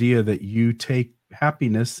this idea that you take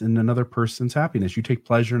happiness in another person's happiness. You take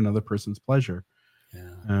pleasure in another person's pleasure.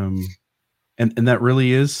 Yeah. And that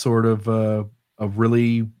really is sort of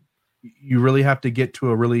you really have to get to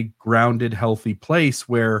a really grounded, healthy place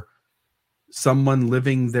where someone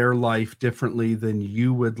living their life differently than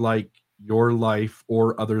you would like your life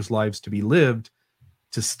or others' lives to be lived,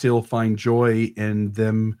 to still find joy in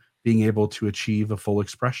them being able to achieve a full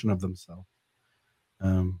expression of themselves.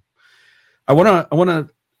 I want to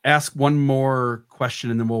ask one more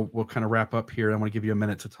question, and then we'll kind of wrap up here. I want to give you a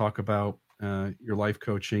minute to talk about your life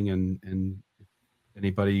coaching and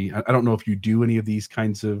anybody. I don't know if you do any of these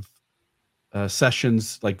kinds of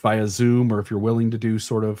sessions like via Zoom, or if you're willing to do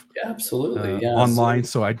sort of absolutely online.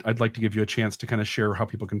 So I'd like to give you a chance to kind of share how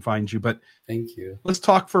people can find you. But thank you. Let's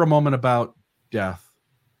talk for a moment about death.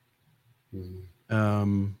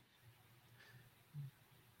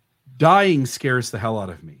 Dying scares the hell out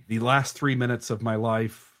of me. The last 3 minutes of my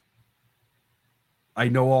life, I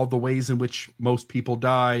know all the ways in which most people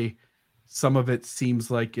die. Some of it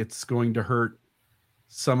seems like it's going to hurt.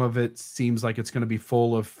 Some of it seems like it's going to be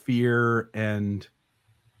full of fear and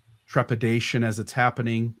trepidation as it's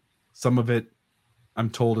happening. Some of it, I'm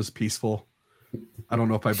told, is peaceful. I don't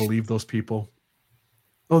know if I believe those people.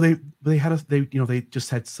 Oh, they just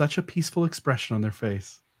had such a peaceful expression on their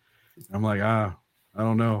face. I'm like, I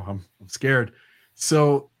don't know. I'm scared.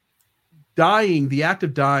 So dying, the act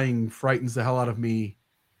of dying frightens the hell out of me.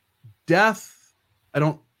 Death, I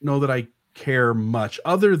don't know that I care much,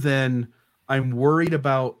 other than I'm worried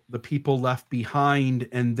about the people left behind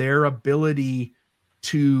and their ability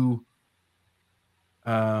to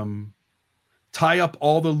tie up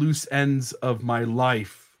all the loose ends of my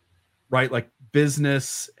life, right? Like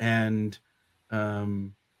business and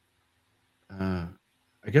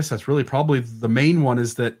I guess that's really probably the main one,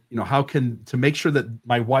 is that, how to make sure that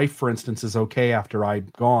my wife, for instance, is okay after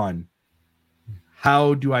I'm gone.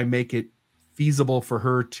 How do I make it feasible for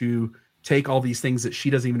her to take all these things that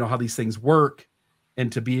she doesn't even know how these things work,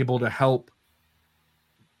 and to be able to help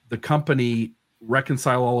the company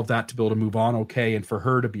reconcile all of that to be able to move on okay, and for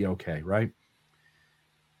her to be okay, right?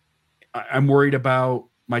 I'm worried about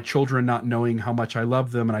my children not knowing how much I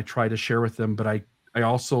love them, and I try to share with them, but I I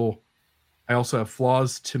also have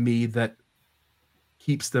flaws to me that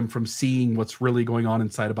keeps them from seeing what's really going on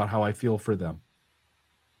inside about how I feel for them.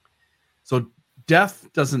 So death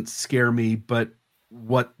doesn't scare me, but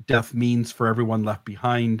what death means for everyone left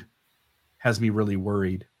behind has me really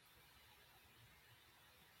worried.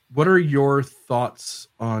 What are your thoughts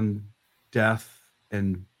on death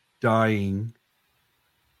and dying?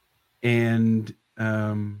 And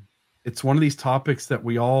it's one of these topics that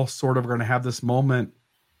we all sort of are going to have this moment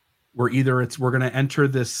where either we're going to enter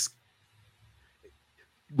this,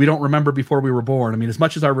 we don't remember before we were born. I mean, as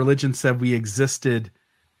much as our religion said we existed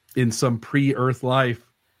in some pre-earth life,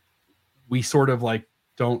 we sort of like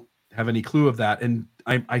don't have any clue of that. And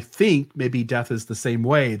I think maybe death is the same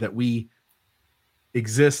way, that we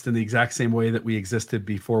exist in the exact same way that we existed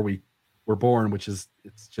before we were born, which is,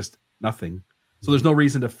 it's just nothing. So there's no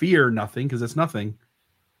reason to fear nothing, because it's nothing.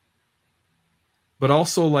 But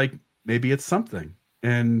also, like, maybe it's something,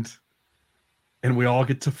 and we all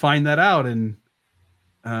get to find that out. And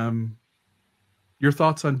your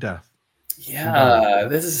thoughts on death? Yeah,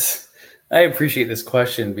 I appreciate this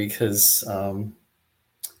question because,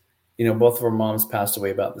 both of our moms passed away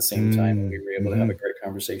about the same time, and we were able to have a great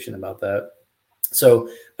conversation about that. So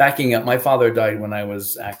backing up, my father died when I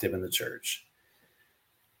was active in the church.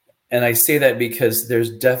 And I say that because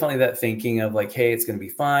there's definitely that thinking of like, hey, it's going to be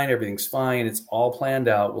fine. Everything's fine. It's all planned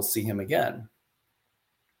out. We'll see him again.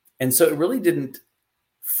 And so it really didn't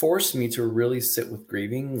force me to really sit with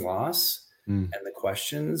grieving loss and the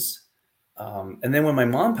questions. And then when my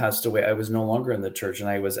mom passed away, I was no longer in the church, and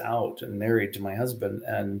I was out and married to my husband.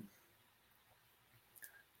 And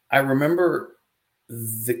I remember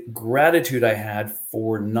the gratitude I had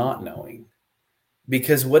for not knowing,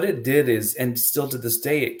 because what it did is, and still to this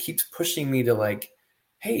day, it keeps pushing me to like,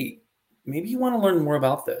 hey, maybe you want to learn more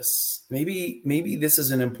about this. Maybe this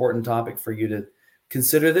is an important topic for you to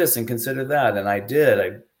consider this and consider that. And I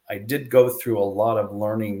did go through a lot of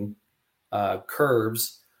learning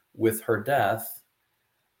curves with her death.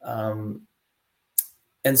 And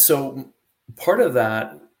so part of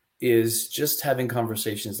that is just having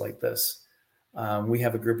conversations like this. We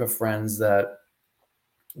have a group of friends that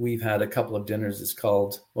we've had a couple of dinners. It's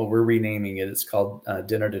called, well, we're renaming it. It's called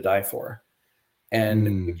Dinner to Die For.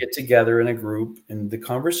 And we get together in a group, and the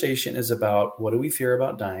conversation is about, what do we fear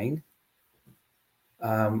about dying?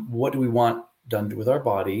 What do we want done with our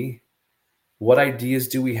body? What ideas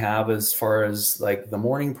do we have as far as like the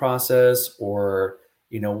mourning process, or,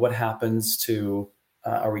 what happens to,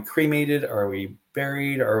 are we cremated? Are we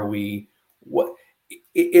buried? Are we, what?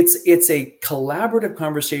 It's a collaborative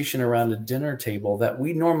conversation around a dinner table that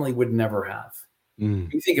we normally would never have.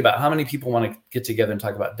 You think about how many people want to get together and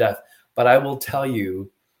talk about death, but I will tell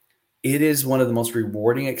you, it is one of the most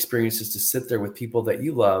rewarding experiences to sit there with people that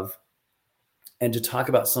you love and to talk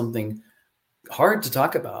about something hard to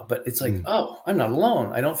talk about, but it's like, oh, I'm not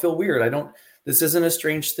alone. I don't feel weird. This isn't a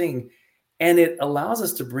strange thing. And it allows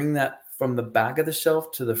us to bring that from the back of the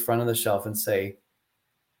shelf to the front of the shelf and say,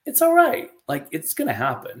 it's all right. Like, it's going to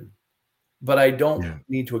happen, but I don't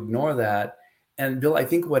need to ignore that. And Bill, I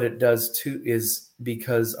think what it does too is,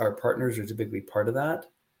 because our partners are typically part of that,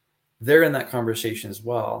 they're in that conversation as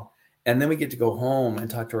well. And then we get to go home and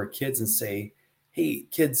talk to our kids and say, hey,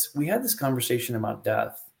 kids, we had this conversation about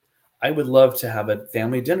death. I would love to have a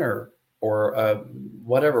family dinner or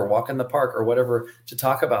whatever, walk in the park or whatever, to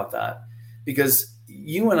talk about that. Because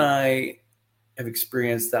you and I have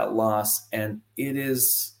experienced that loss, and it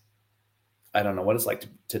is, I don't know what it's like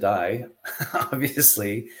to die,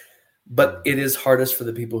 obviously, but it is hardest for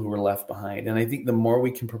the people who are left behind. And I think the more we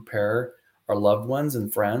can prepare our loved ones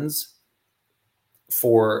and friends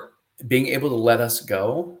for being able to let us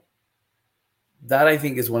go, that I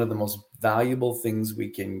think is one of the most valuable things we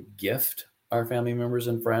can gift our family members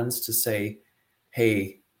and friends, to say,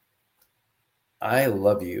 hey, I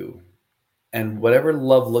love you. And whatever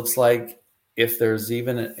love looks like, if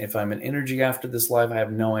I'm an energy after this life, I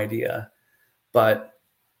have no idea, but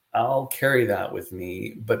I'll carry that with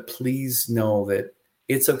me. But please know that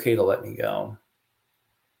it's okay to let me go.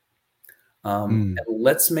 And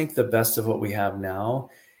let's make the best of what we have now.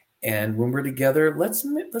 And when we're together, let's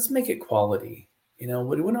make it quality. We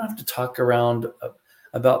don't have to talk around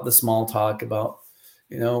about the small talk about,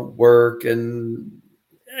 work. And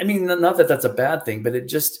I mean, not that that's a bad thing, but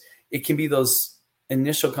it can be those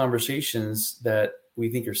initial conversations that we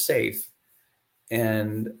think are safe.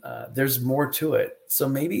 And there's more to it. So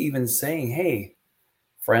maybe even saying, hey,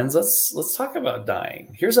 friends, let's talk about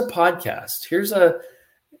dying. Here's a podcast. Here's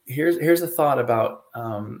a thought about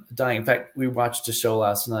dying. In fact, we watched a show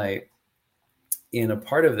last night. In a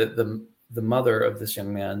part of it, the mother of this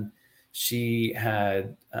young man, she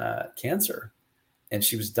had cancer and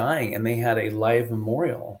she was dying, and they had a live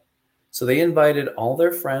memorial. So they invited all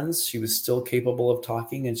their friends. She was still capable of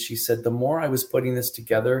talking. And she said, the more I was putting this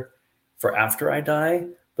together for after I die,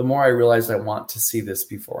 the more I realized I want to see this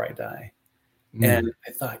before I die. And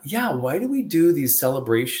I thought, yeah, why do we do these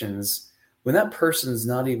celebrations when that person's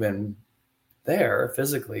not even there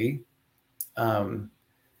physically?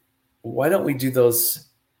 Why don't we do those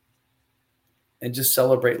and just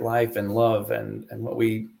celebrate life and love and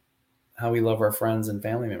how we love our friends and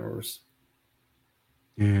family members?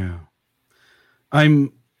 Yeah. The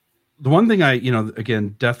one thing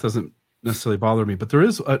again, death doesn't necessarily bother me, but there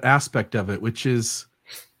is an aspect of it, which is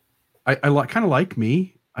I kind of like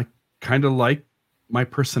me. I kind of like my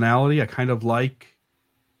personality. I kind of like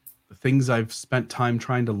the things I've spent time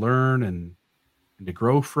trying to learn and to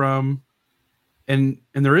grow from. And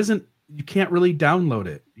you can't really download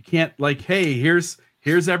it. You can't like, hey, here's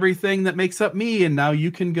everything that makes up me, and now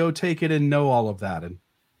you can go take it and know all of that. And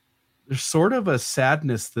there's sort of a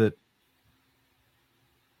sadness that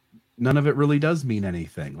none of it really does mean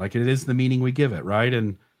anything. Like, it is the meaning we give it, right?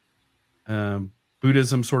 And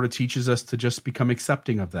Buddhism sort of teaches us to just become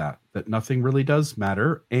accepting of that nothing really does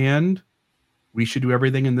matter, and we should do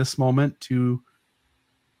everything in this moment to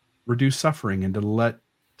reduce suffering and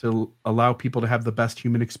to allow people to have the best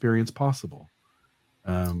human experience possible.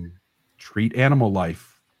 Treat animal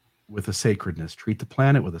life with a sacredness, treat the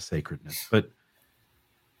planet with a sacredness. But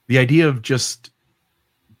the idea of just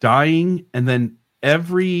dying and then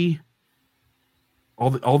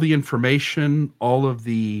all the information, all of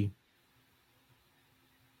the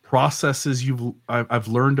processes I've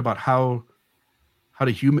learned about how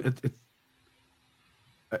to human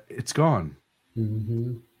it's gone.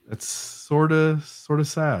 Mm-hmm. It's sort of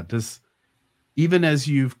sad. Even as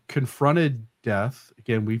you've confronted death,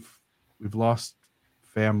 again, we've lost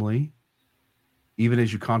family. Even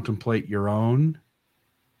as you contemplate your own,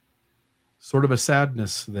 sort of a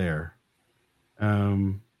sadness there.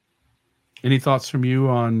 Any thoughts from you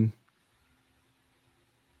on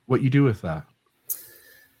what you do with that?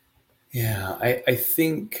 Yeah, I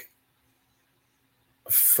think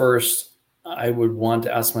first I would want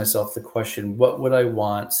to ask myself the question, what would I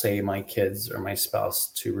want, say, my kids or my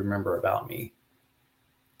spouse to remember about me?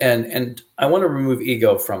 And I want to remove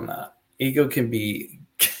ego from that. Ego can be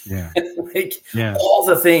all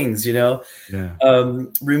the things,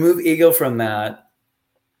 remove ego from that.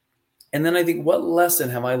 And then I think, what lesson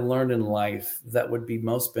have I learned in life that would be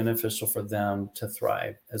most beneficial for them to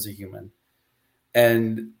thrive as a human?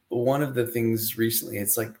 And one of the things recently,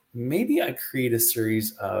 it's like, maybe I create a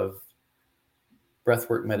series of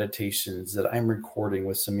breathwork meditations that I'm recording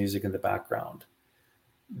with some music in the background.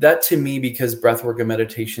 That, to me, because breathwork and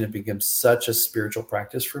meditation have become such a spiritual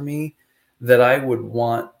practice for me, that I would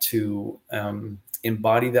want to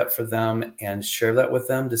embody that for them and share that with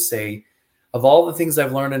them, to say, of all the things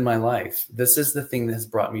I've learned in my life, this is the thing that has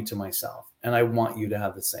brought me to myself. And I want you to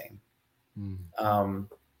have the same.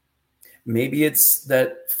 Maybe it's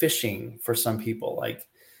that fishing for some people, like,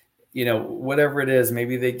 whatever it is,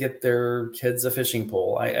 maybe they get their kids a fishing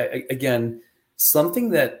pole. Again, something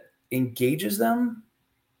that engages them,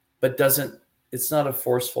 but it's not a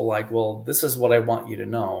forceful, like, well, this is what I want you to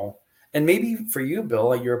know. And maybe for you, Bill,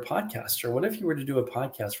 like, you're a podcaster. What if you were to do a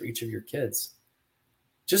podcast for each of your kids?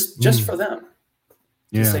 Just for them,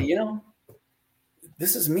 to say,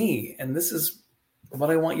 this is me, and this is what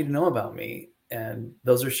I want you to know about me. And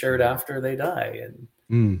those are shared after they die.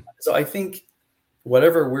 And so I think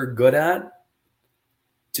whatever we're good at,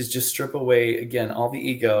 to just strip away, again, all the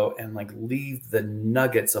ego and like leave the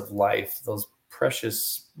nuggets of life, those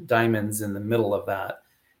precious diamonds in the middle of that.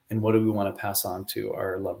 And what do we want to pass on to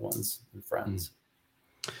our loved ones and friends?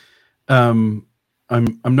 I'm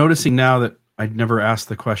noticing now that I'd never asked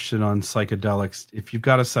the question on psychedelics. If you've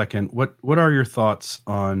got a second, what are your thoughts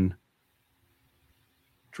on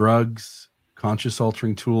drugs, conscious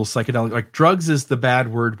altering tools, psychedelic? Like, drugs is the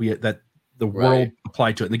bad word that the world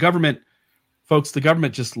applied to it. And the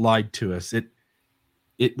government just lied to us.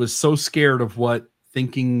 It was so scared of what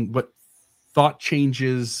thought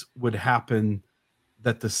changes would happen,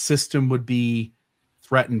 that the system would be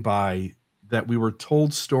threatened by, that we were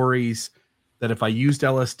told stories that if I used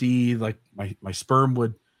LSD, like my sperm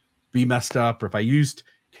would be messed up, or if I used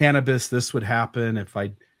cannabis, this would happen.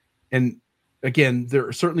 And again,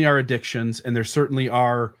 there certainly are addictions, and there certainly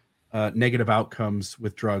are negative outcomes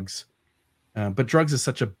with drugs. But drugs is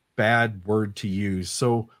such a bad word to use.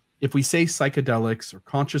 So if we say psychedelics or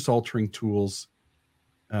conscious altering tools,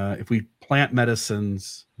 if we plant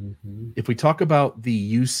medicines, if we talk about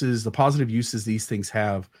the positive uses these things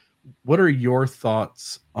have, what are your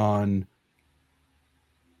thoughts on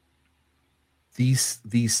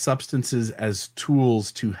these substances as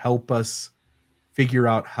tools to help us figure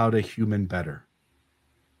out how to human better?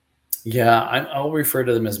 Yeah, I'll refer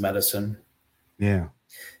to them as medicine. Yeah.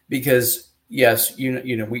 Because yes,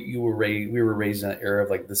 we were raised in an era of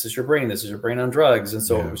like, this is your brain on drugs, and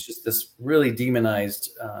so Yeah. it was just this really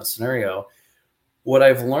demonized scenario. What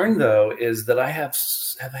I've learned though is that I have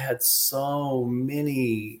had so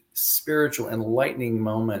many spiritual enlightening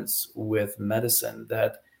moments with medicine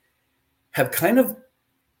that have kind of,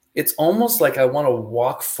 it's almost like I want to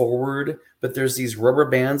walk forward, but there's these rubber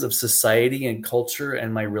bands of society and culture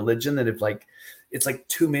and my religion that have like, it's like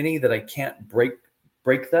too many that I can't break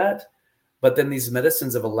that. But then these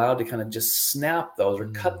medicines have allowed to kind of just snap those or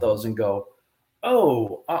cut those and go,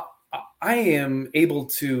 oh, I am able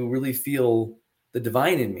to really feel the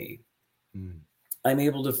divine in me. I'm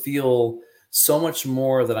able to feel so much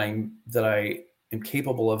more that I am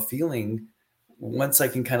capable of feeling once I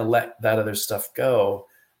can kind of let that other stuff go.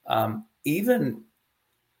 Even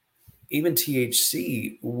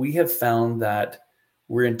THC, we have found that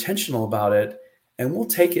we're intentional about it, and we'll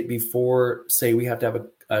take it before, say, we have to have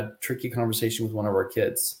a tricky conversation with one of our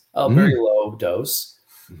kids, a very low dose,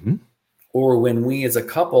 or when we as a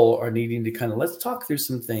couple are needing to kind of, let's talk through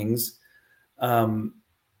some things.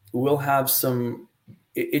 We'll have some,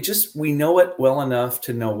 it just, we know it well enough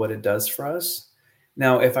to know what it does for us.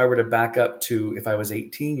 Now, if I were to back up to if I was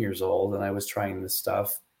 18 years old and I was trying this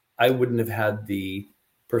stuff, I wouldn't have had the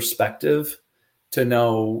perspective to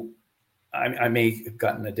know. I may have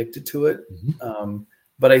gotten addicted to it.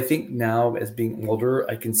 But I think now, as being older,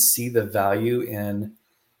 I can see the value in,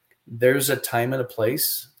 there's a time and a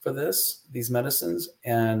place for these medicines,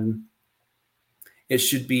 and it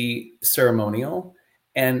should be ceremonial.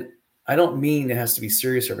 And I don't mean it has to be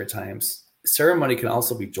serious every time. Ceremony can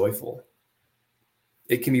also be joyful.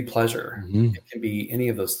 It can be pleasure. It can be any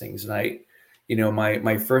of those things. And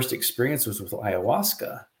my first experience was with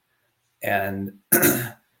ayahuasca, and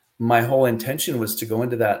my whole intention was to go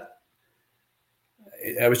into that.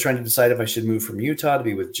 I was trying to decide if I should move from Utah to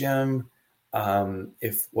be with Jim,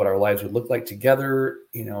 if what our lives would look like together,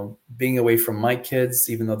 being away from my kids,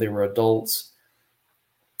 even though they were adults.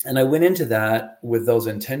 And I went into that with those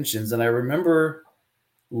intentions. And I remember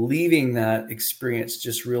leaving that experience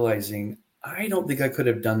just realizing, I don't think I could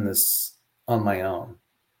have done this on my own.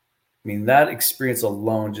 I mean, that experience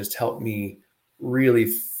alone just helped me really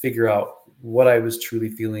figure out what I was truly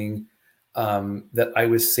feeling, that I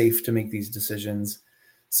was safe to make these decisions.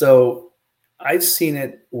 So I've seen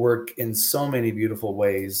it work in so many beautiful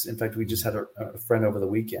ways. In fact, we just had a friend over the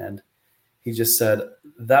weekend. He just said,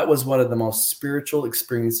 that was one of the most spiritual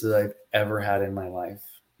experiences I've ever had in my life.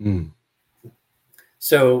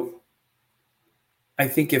 So I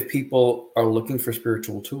think if people are looking for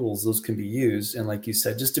spiritual tools, those can be used. And like you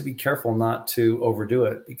said, just to be careful not to overdo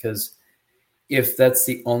it, because if that's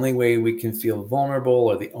the only way we can feel vulnerable,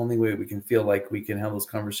 or the only way we can feel like we can have those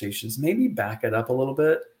conversations, maybe back it up a little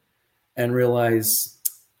bit and realize,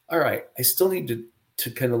 all right, I still need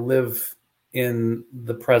to kind of live in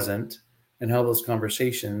the present and have those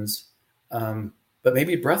conversations. But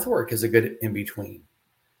maybe breath work is a good in between.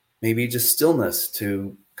 Maybe just stillness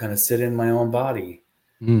to kind of sit in my own body.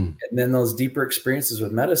 And then those deeper experiences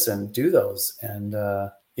with medicine, do those and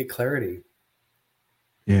get clarity.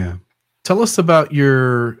 Yeah. Tell us about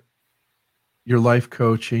your life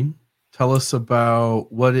coaching. Tell us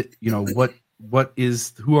about what it, what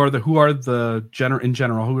is, who are the in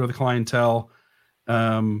general, who are the clientele,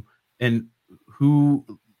 and who,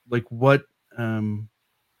 like, what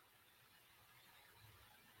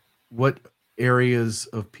areas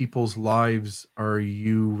of people's lives are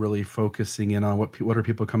you really focusing in on? What are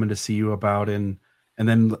people coming to see you about? And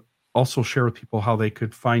then also share with people how they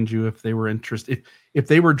could find you if they were interested, if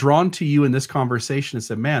they were drawn to you in this conversation and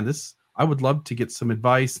said, man, I would love to get some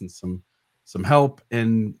advice and some help.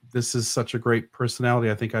 And this is such a great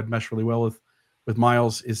personality. I think I'd mesh really well with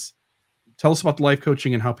Miles. Tell us about the life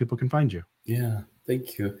coaching and how people can find you. Yeah,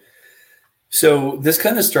 thank you. So this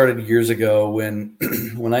kind of started years ago when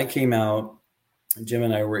when I came out. Jim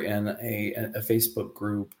and I were in a Facebook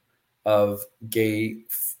group of gay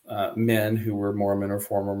men who were Mormon or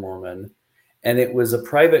former Mormon. And it was a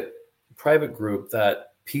private group that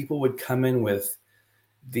people would come in with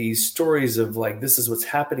these stories of like, this is what's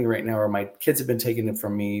happening right now, or my kids have been taken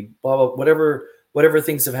from me, blah, blah, whatever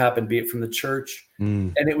things have happened, be it from the church.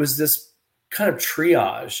 And it was this kind of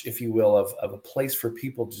triage, if you will, of a place for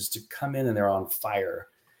people just to come in and they're on fire.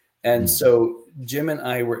 And so Jim and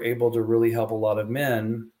I were able to really help a lot of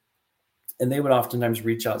men, and they would oftentimes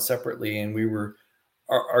reach out separately. And we were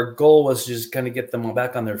our goal was to just kind of get them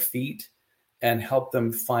back on their feet and help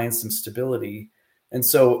them find some stability. And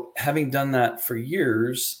so having done that for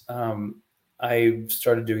years, I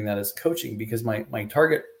started doing that as coaching, because my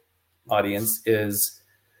target audience is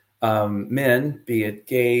men, be it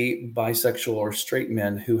gay, bisexual, or straight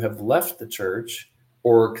men who have left the church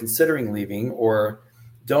or considering leaving or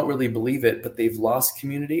don't really believe it, but they've lost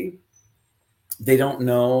community. They don't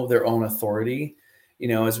know their own authority.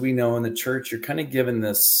 As we know in the church, you're kind of given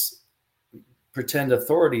this pretend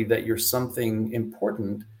authority that you're something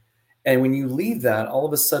important. And when you leave that, all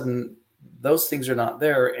of a sudden, those things are not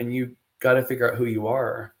there, and you got to figure out who you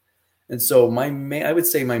are. And so I would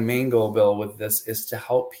say my main goal, Bill, with this is to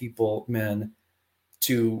help men,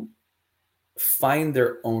 to find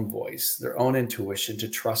their own voice, their own intuition, to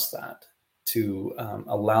trust that, to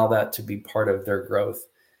allow that to be part of their growth,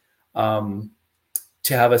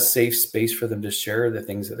 to have a safe space for them to share the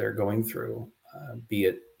things that they're going through, be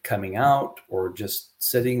it coming out or just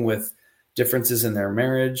sitting with differences in their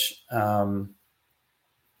marriage. A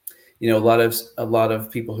lot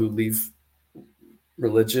of people who leave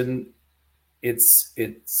religion, it's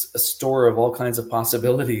a store of all kinds of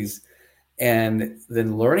possibilities, and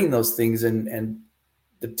then learning those things, and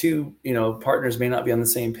the two partners may not be on the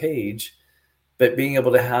same page, but being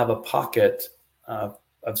able to have a pocket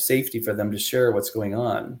of safety for them to share what's going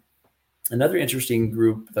on. Another interesting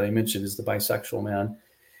group that I mentioned is the bisexual man.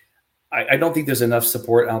 I don't think there's enough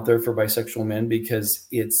support out there for bisexual men, because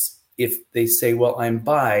if they say, well, I'm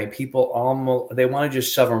bi, people they want to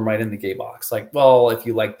just shove them right in the gay box. Like, well, if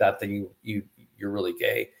you like that, then you're really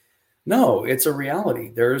gay. No, it's a reality.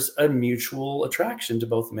 There's a mutual attraction to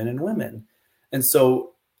both men and women. And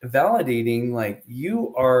so validating, like,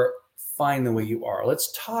 you are fine the way you are.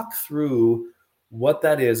 Let's talk through what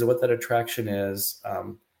that is, what that attraction is,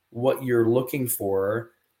 what you're looking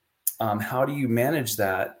for, how do you manage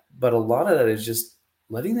that? But a lot of that is just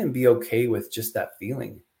letting them be okay with just that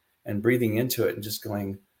feeling and breathing into it and just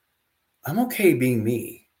going, I'm okay being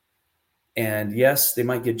me. And yes, they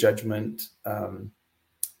might get judgment,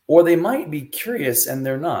 or they might be curious and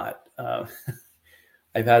they're not.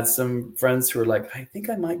 I've had some friends who are like, I think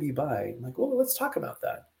I might be bi. I'm like, well, let's talk about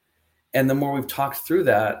that. And the more we've talked through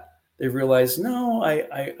that, they've realized, no,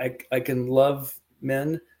 I can love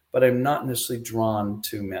men, but I'm not necessarily drawn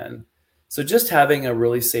to men. So just having a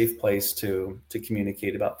really safe place to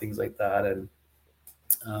communicate about things like that, and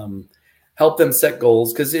help them set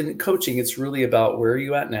goals. Because in coaching, it's really about where are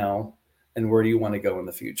you at now and where do you want to go in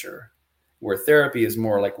the future. Where therapy is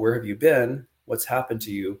more like, where have you been, what's happened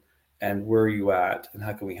to you, and where are you at, and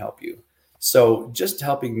how can we help you? So just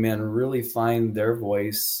helping men really find their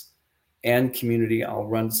voice and community. I'll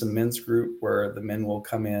run some men's group where the men will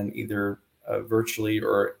come in either virtually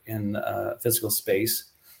or in a physical space,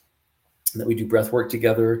 that we do breath work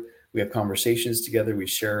together. We have conversations together. We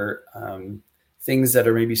share things that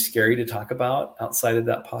are maybe scary to talk about outside of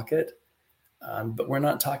that pocket. But we're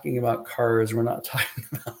not talking about cars. We're not talking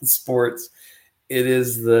about sports.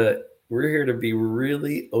 We're here to be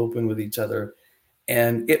really open with each other.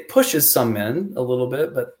 And it pushes some men a little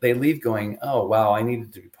bit, but they leave going, oh, wow, I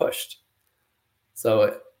needed to be pushed.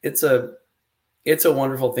 So it's a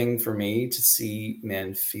wonderful thing for me to see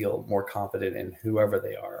men feel more confident in whoever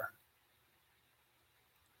they are.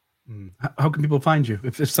 How can people find you?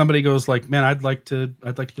 If somebody goes like, man, I'd like to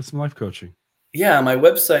get some life coaching. Yeah, my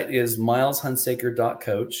website is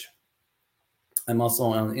mileshunsaker.coach. I'm also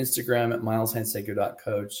on Instagram at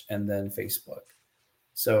mileshunsaker.coach, and then Facebook.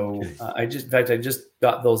 So okay. I just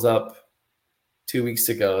got those up 2 weeks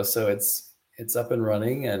ago. So it's up and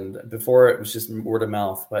running. And before it was just word of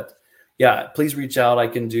mouth, but yeah, please reach out. I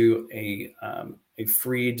can do a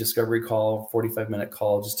free discovery call, 45-minute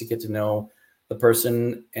call, just to get to know the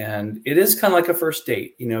person. And it is kind of like a first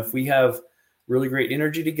date. If we have really great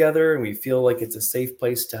energy together and we feel like it's a safe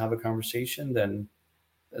place to have a conversation, then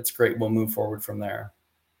that's great. We'll move forward from there.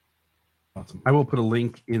 Awesome. I will put a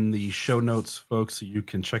link in the show notes, folks, so you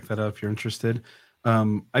can check that out if you're interested.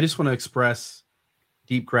 I just want to express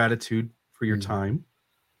deep gratitude for your time.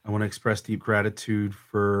 I want to express deep gratitude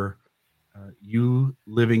for you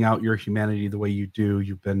living out your humanity the way you do.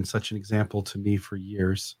 You've been such an example to me for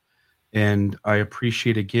years. And I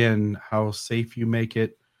appreciate, again, how safe you make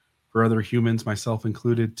it for other humans, myself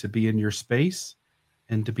included, to be in your space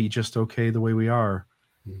and to be just okay the way we are.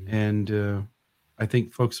 Mm-hmm. And I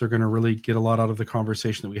think folks are going to really get a lot out of the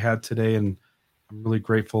conversation that we had today. And I'm really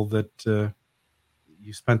grateful that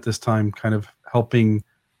you spent this time kind of helping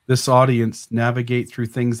this audience navigate through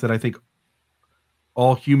things that I think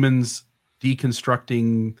all humans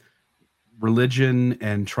deconstructing religion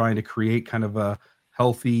and trying to create kind of a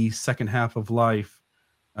healthy second half of life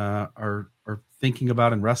are thinking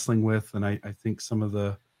about and wrestling with. And I think some of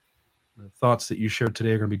the thoughts that you shared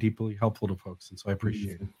today are going to be deeply helpful to folks. And so I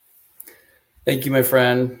appreciate it. Thank you, my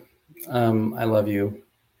friend. I love you.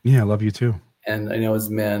 Yeah, I love you too. And I know as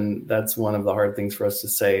men, that's one of the hard things for us to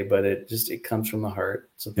say, but it comes from the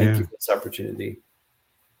heart. So thank you for this opportunity.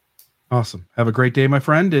 Awesome. Have a great day, my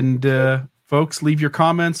friend. And folks, leave your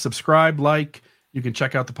comments, subscribe, like. You can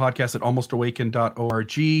check out the podcast at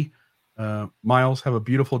almostawakened.org. Miles, have a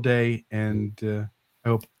beautiful day, and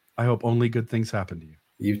I hope only good things happen to you.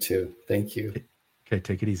 You too. Thank you. Okay,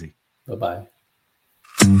 take it easy. Bye-bye.